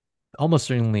 almost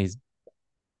certainly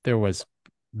there was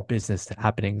business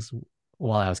happenings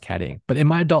while I was caddying. But in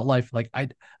my adult life, like I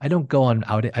don't go on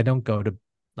out. I don't go to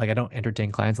like I don't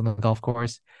entertain clients on the golf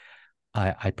course.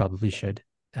 I probably should.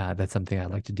 That's something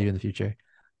I'd like to do in the future.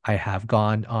 I have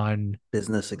gone on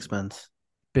Business expense.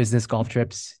 business golf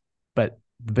trips, but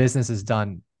the business is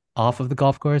done off of the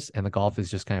golf course, and the golf is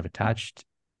just kind of attached.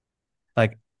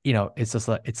 Like it's just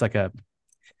like it's like a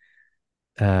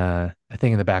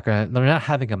thing in the background. They're not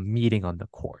having a meeting on the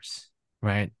course,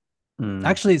 right? Mm.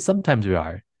 Actually, sometimes we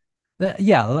are.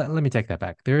 Yeah, let me take that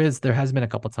back. There has been a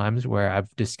couple times where I've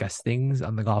discussed things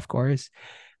on the golf course,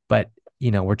 but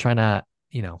we're trying to,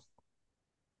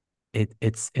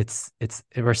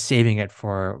 we're saving it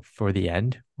for the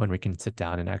end when we can sit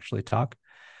down and actually talk.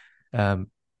 Um,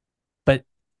 but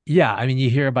yeah, I mean, you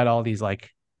hear about all these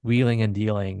like wheeling and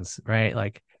dealings, right?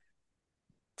 Like,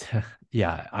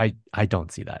 yeah, I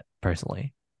don't see that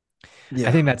personally. I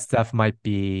Yeah. think that stuff might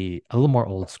be a little more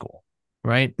old school,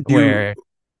 right? Do you Where a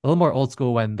little more old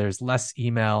school when there's less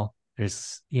email,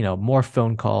 there's, more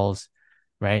phone calls,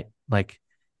 right? Like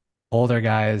older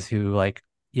guys who like,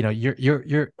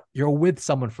 you're with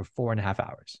someone for 4.5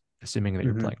 hours, assuming that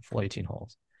you're mhm. playing full 18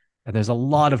 holes. And there's a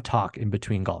lot of talk in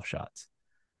between golf shots,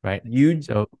 right? you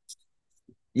So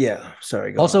yeah,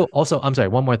 sorry, go also, on. also, I'm sorry,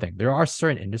 one more thing. There are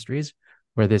certain industries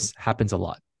where this happens a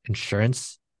lot.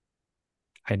 Insurance,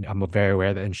 I'm very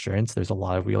aware that insurance, there's a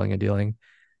lot of wheeling and dealing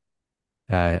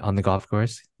on the golf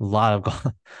course. A lot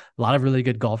of really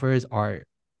good golfers are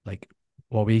like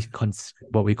what we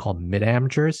call mid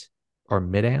amateurs or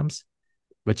mid ams,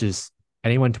 which is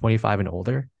anyone 25 and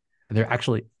older. And there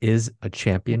actually is a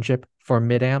championship for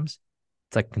mid ams.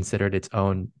 It's like considered its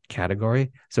own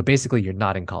category. So basically, you're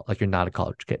not in college, like you're not a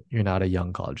college kid. You're not a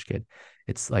young college kid.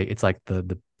 It's like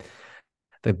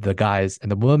the guys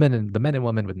and the women and the men and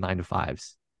women with 9 to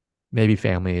 5s, maybe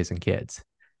families and kids,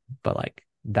 but like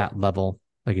that level,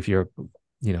 like if you're,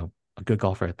 a good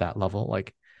golfer at that level,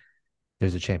 like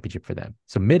there's a championship for them.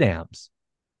 So mid ams,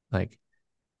 like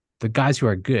the guys who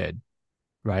are good,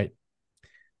 right,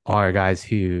 are guys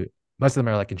who most of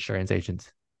them are like insurance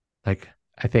agents. Like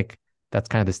I think that's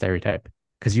kind of the stereotype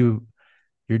because you're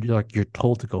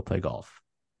told to go play golf.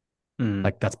 Mm,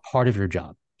 Like that's part of your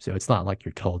job. So it's not like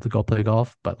you're told to go play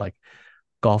golf, but like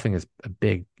golfing is a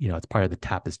big, it's part of the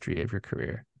tapestry of your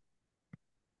career.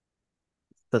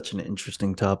 such an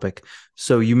interesting topic.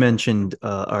 So you mentioned,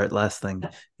 all right, last thing.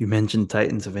 You mentioned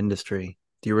titans of industry.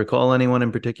 Do you recall anyone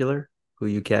in particular who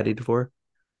you caddied for?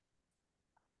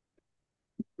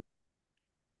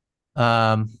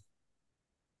 Um,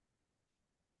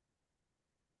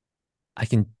 I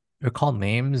can recall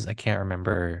names. I can't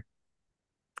remember.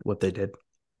 What they did?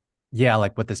 Yeah,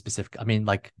 like what the specific. I mean,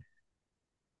 like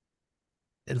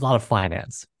a lot of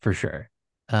finance for sure,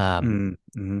 um, Mm,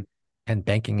 mhm. and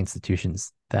banking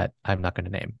institutions that I'm not going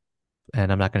to name,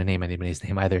 and I'm not going to name anybody's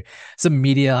name either. Some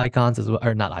media icons as well,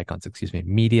 or not icons, excuse me,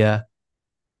 media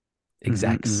Mhm,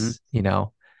 mhm. execs.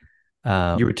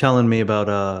 You were Um, telling me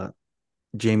about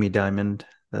Jamie Dimon.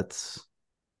 That's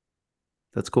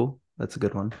cool. That's a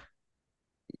good one.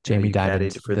 Jamie You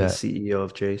Dimond. caddied for the CEO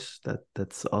of Chase.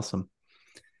 That's awesome.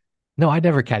 No, I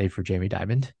never caddied for Jamie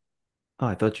Dimond. Oh,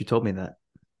 I thought you told me that.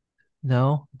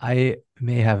 No, I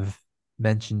may have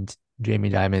mentioned Jamie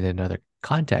Dimond in another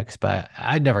context, but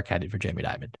I never caddied for Jamie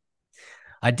Dimond.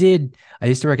 I did. I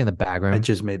used to work in the bag I room.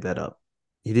 just made that up.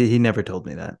 He never told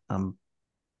me that. I'm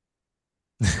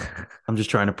just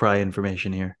trying to pry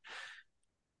information here.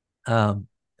 um,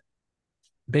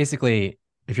 Basically,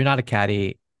 if you're not a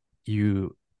caddy,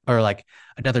 you or like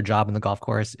another job in the golf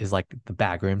course is like the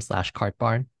bag room slash cart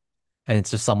barn, and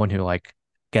it's just someone who like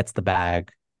gets the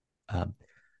bag. Um,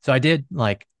 so I did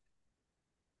like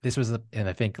this was in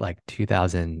I think like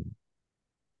 2008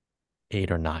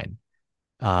 or nine.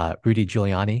 Rudy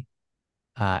Giuliani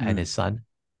and Hmm. his son.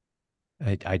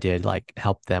 I did like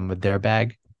help them with their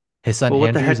bag. His son Well,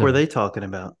 what the Andrew's heck were a they talking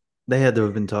about? They had to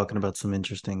have been talking about some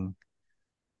interesting.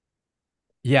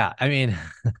 yeah. I mean,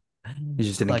 You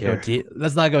just didn't care.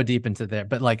 let's not go deep into there.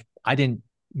 But like, I didn't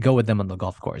go with them on the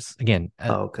golf course again.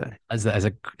 Oh, okay. As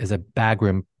a bag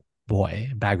room boy,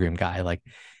 bag room guy, like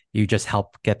you just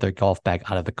help get their golf bag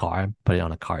out of the car and put it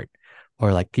on a cart,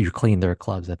 or like you clean their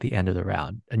clubs at the end of the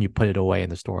round and you put it away in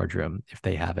the storage room if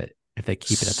they have it, if they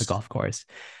keep it at the golf course.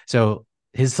 So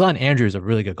his son Andrew is a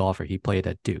really good golfer. He played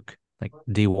at Duke, like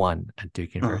D1 at Duke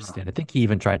Uh, University, and I think he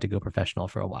even tried to go professional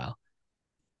for a while,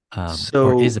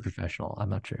 or is so a professional. I'm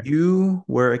not sure. you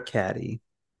were a caddy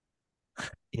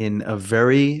in a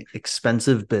very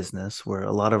expensive business where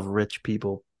a lot of rich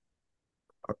people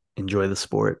enjoy the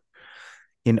sport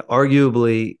in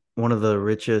arguably one of the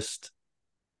richest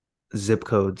zip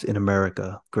codes in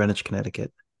America, Greenwich,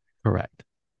 Connecticut. Correct.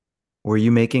 Were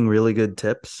you making really good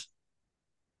tips?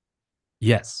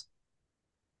 Yes.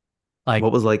 Like,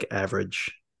 What was like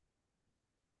average?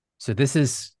 so this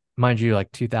is, mind you,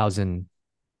 like 2000,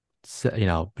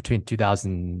 between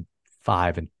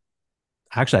 2005 and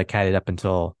actually I caddied up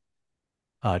until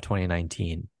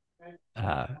 2019.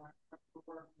 Uh,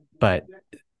 but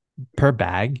per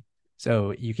bag,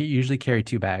 so you can usually carry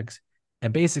two bags,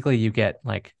 and basically you get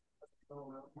like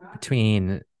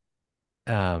between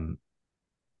um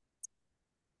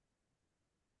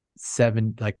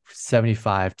like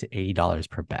 $75 to $80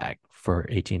 per bag for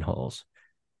 18 holes.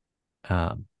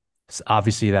 So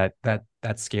obviously that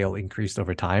scale increased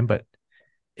over time, but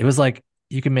it was like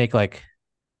you can make like,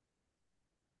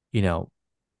 you know,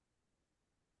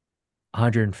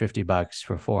 $150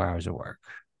 for 4 hours of work,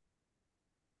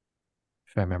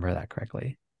 if I remember that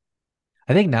correctly.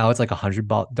 I think now it's like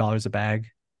 $100 a bag,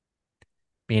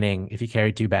 meaning if you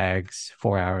carry 2 bags,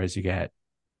 4 hours, you get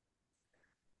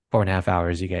 4.5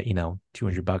 hours, you get,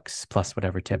 200 bucks plus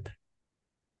whatever tip,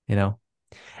 you know?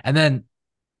 And then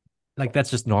like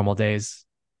that's just normal days.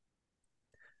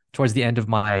 Towards the end of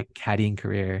my caddying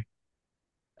career,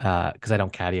 because I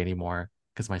don't caddy anymore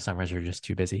because my summers are just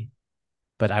too busy.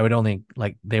 But I would only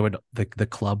like they would the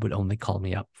club would only call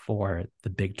me up for the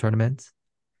big tournaments,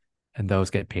 and those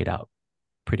get paid out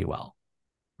pretty well,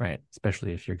 right?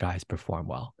 Especially if your guys perform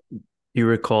well. You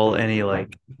recall any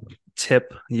like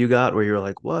tip you got where you were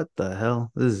like, what the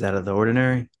hell? This is out of the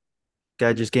ordinary.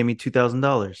 Guy just gave me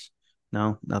 $2,000.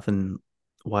 No, nothing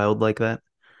wild like that.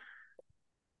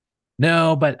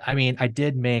 No, but I mean, I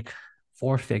did make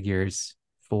 4 figures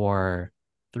for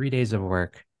 3 days of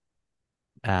work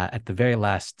at the very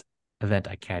last event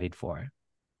I caddied for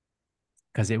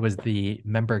because it was the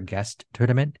member guest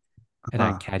tournament and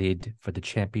I Huh. caddied for the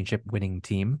championship winning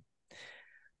team.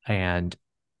 And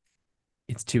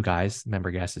it's two guys,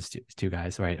 member guest is two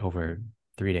guys, right? Over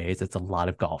 3 days. It's a lot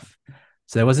of golf.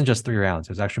 So it wasn't just 3 rounds.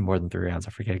 It was actually more than 3 rounds.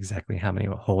 I forget exactly how many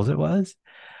holes it was.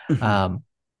 Um,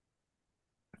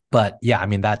 but yeah, I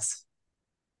mean that's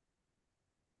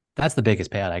the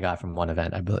biggest payout I got from one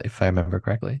event, I believe, if I remember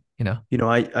correctly.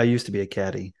 I used to be a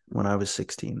caddy when I was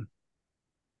 16.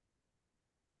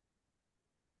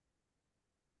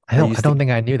 I I don't I used to don't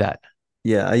think I knew that.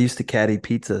 Yeah, I used to caddy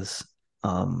pizzas.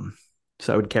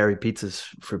 So I would carry pizzas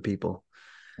for people.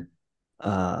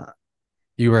 Uh,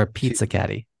 You were a to, pizza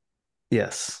caddy.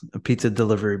 yes, a pizza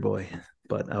delivery boy.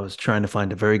 But I was trying to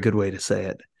find a very good way to say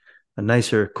it, a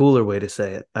nicer, cooler way to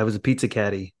say it. I was a pizza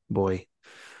caddy boy.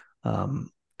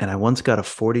 Um, and I once got a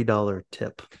 $40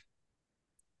 tip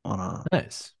on a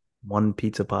Nice. one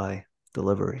pizza pie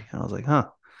delivery. And I was like, huh,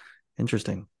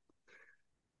 interesting.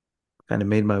 Kind of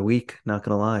made my week, not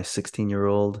gonna lie.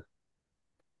 16-year-old,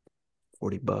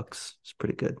 $40. It's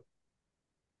pretty good.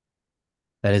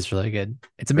 That is really good.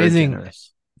 It's Very amazing.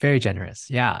 generous. Very generous.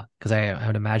 Yeah. Because I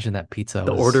would imagine that pizza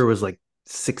The was, order was like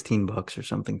 $16 or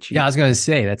something yeah, I cheap. was going to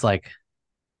say that's like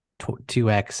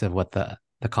 2x of what the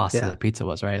cost of Yeah. the pizza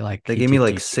was, right? Like They he gave me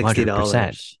tipped like you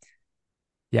 200%. $60.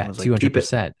 I Yeah, was like, keep it.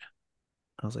 200%.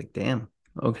 I was like, damn.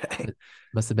 Okay.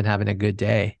 Must have been having a good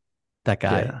day. That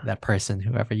guy, Yeah. that person,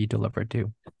 whoever you delivered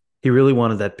to. He really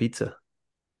wanted that pizza.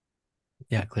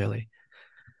 Yeah, clearly.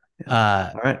 Yeah.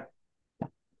 Uh, All right.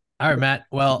 all right, Matt.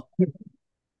 Well,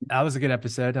 that was a good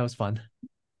episode. That was fun.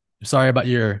 Sorry about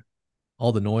your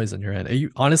all the noise on your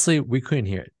end. Honestly, we couldn't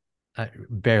hear it.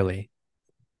 Barely.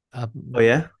 Oh,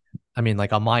 yeah. I mean,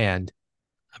 like on my end,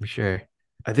 I'm sure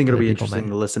I think it'll other be people interesting may.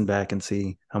 to listen back and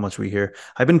see how much we hear.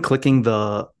 I've been clicking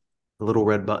the little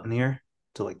red button here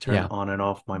to like turn Yeah, on and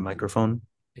off my microphone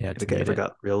yeah, if to it mute ever it.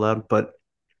 got real loud. But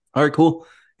all right, cool.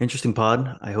 Interesting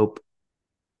pod. I hope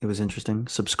it was interesting.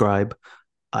 Subscribe.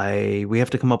 We have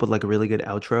to come up with like a really good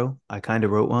outro. I kind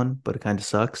of wrote one, but it kind of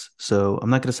sucks. So I'm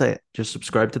not gonna say it. Just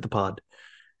subscribe to the pod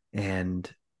and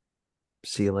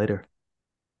see you later.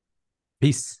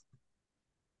 Peace.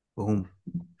 Boom.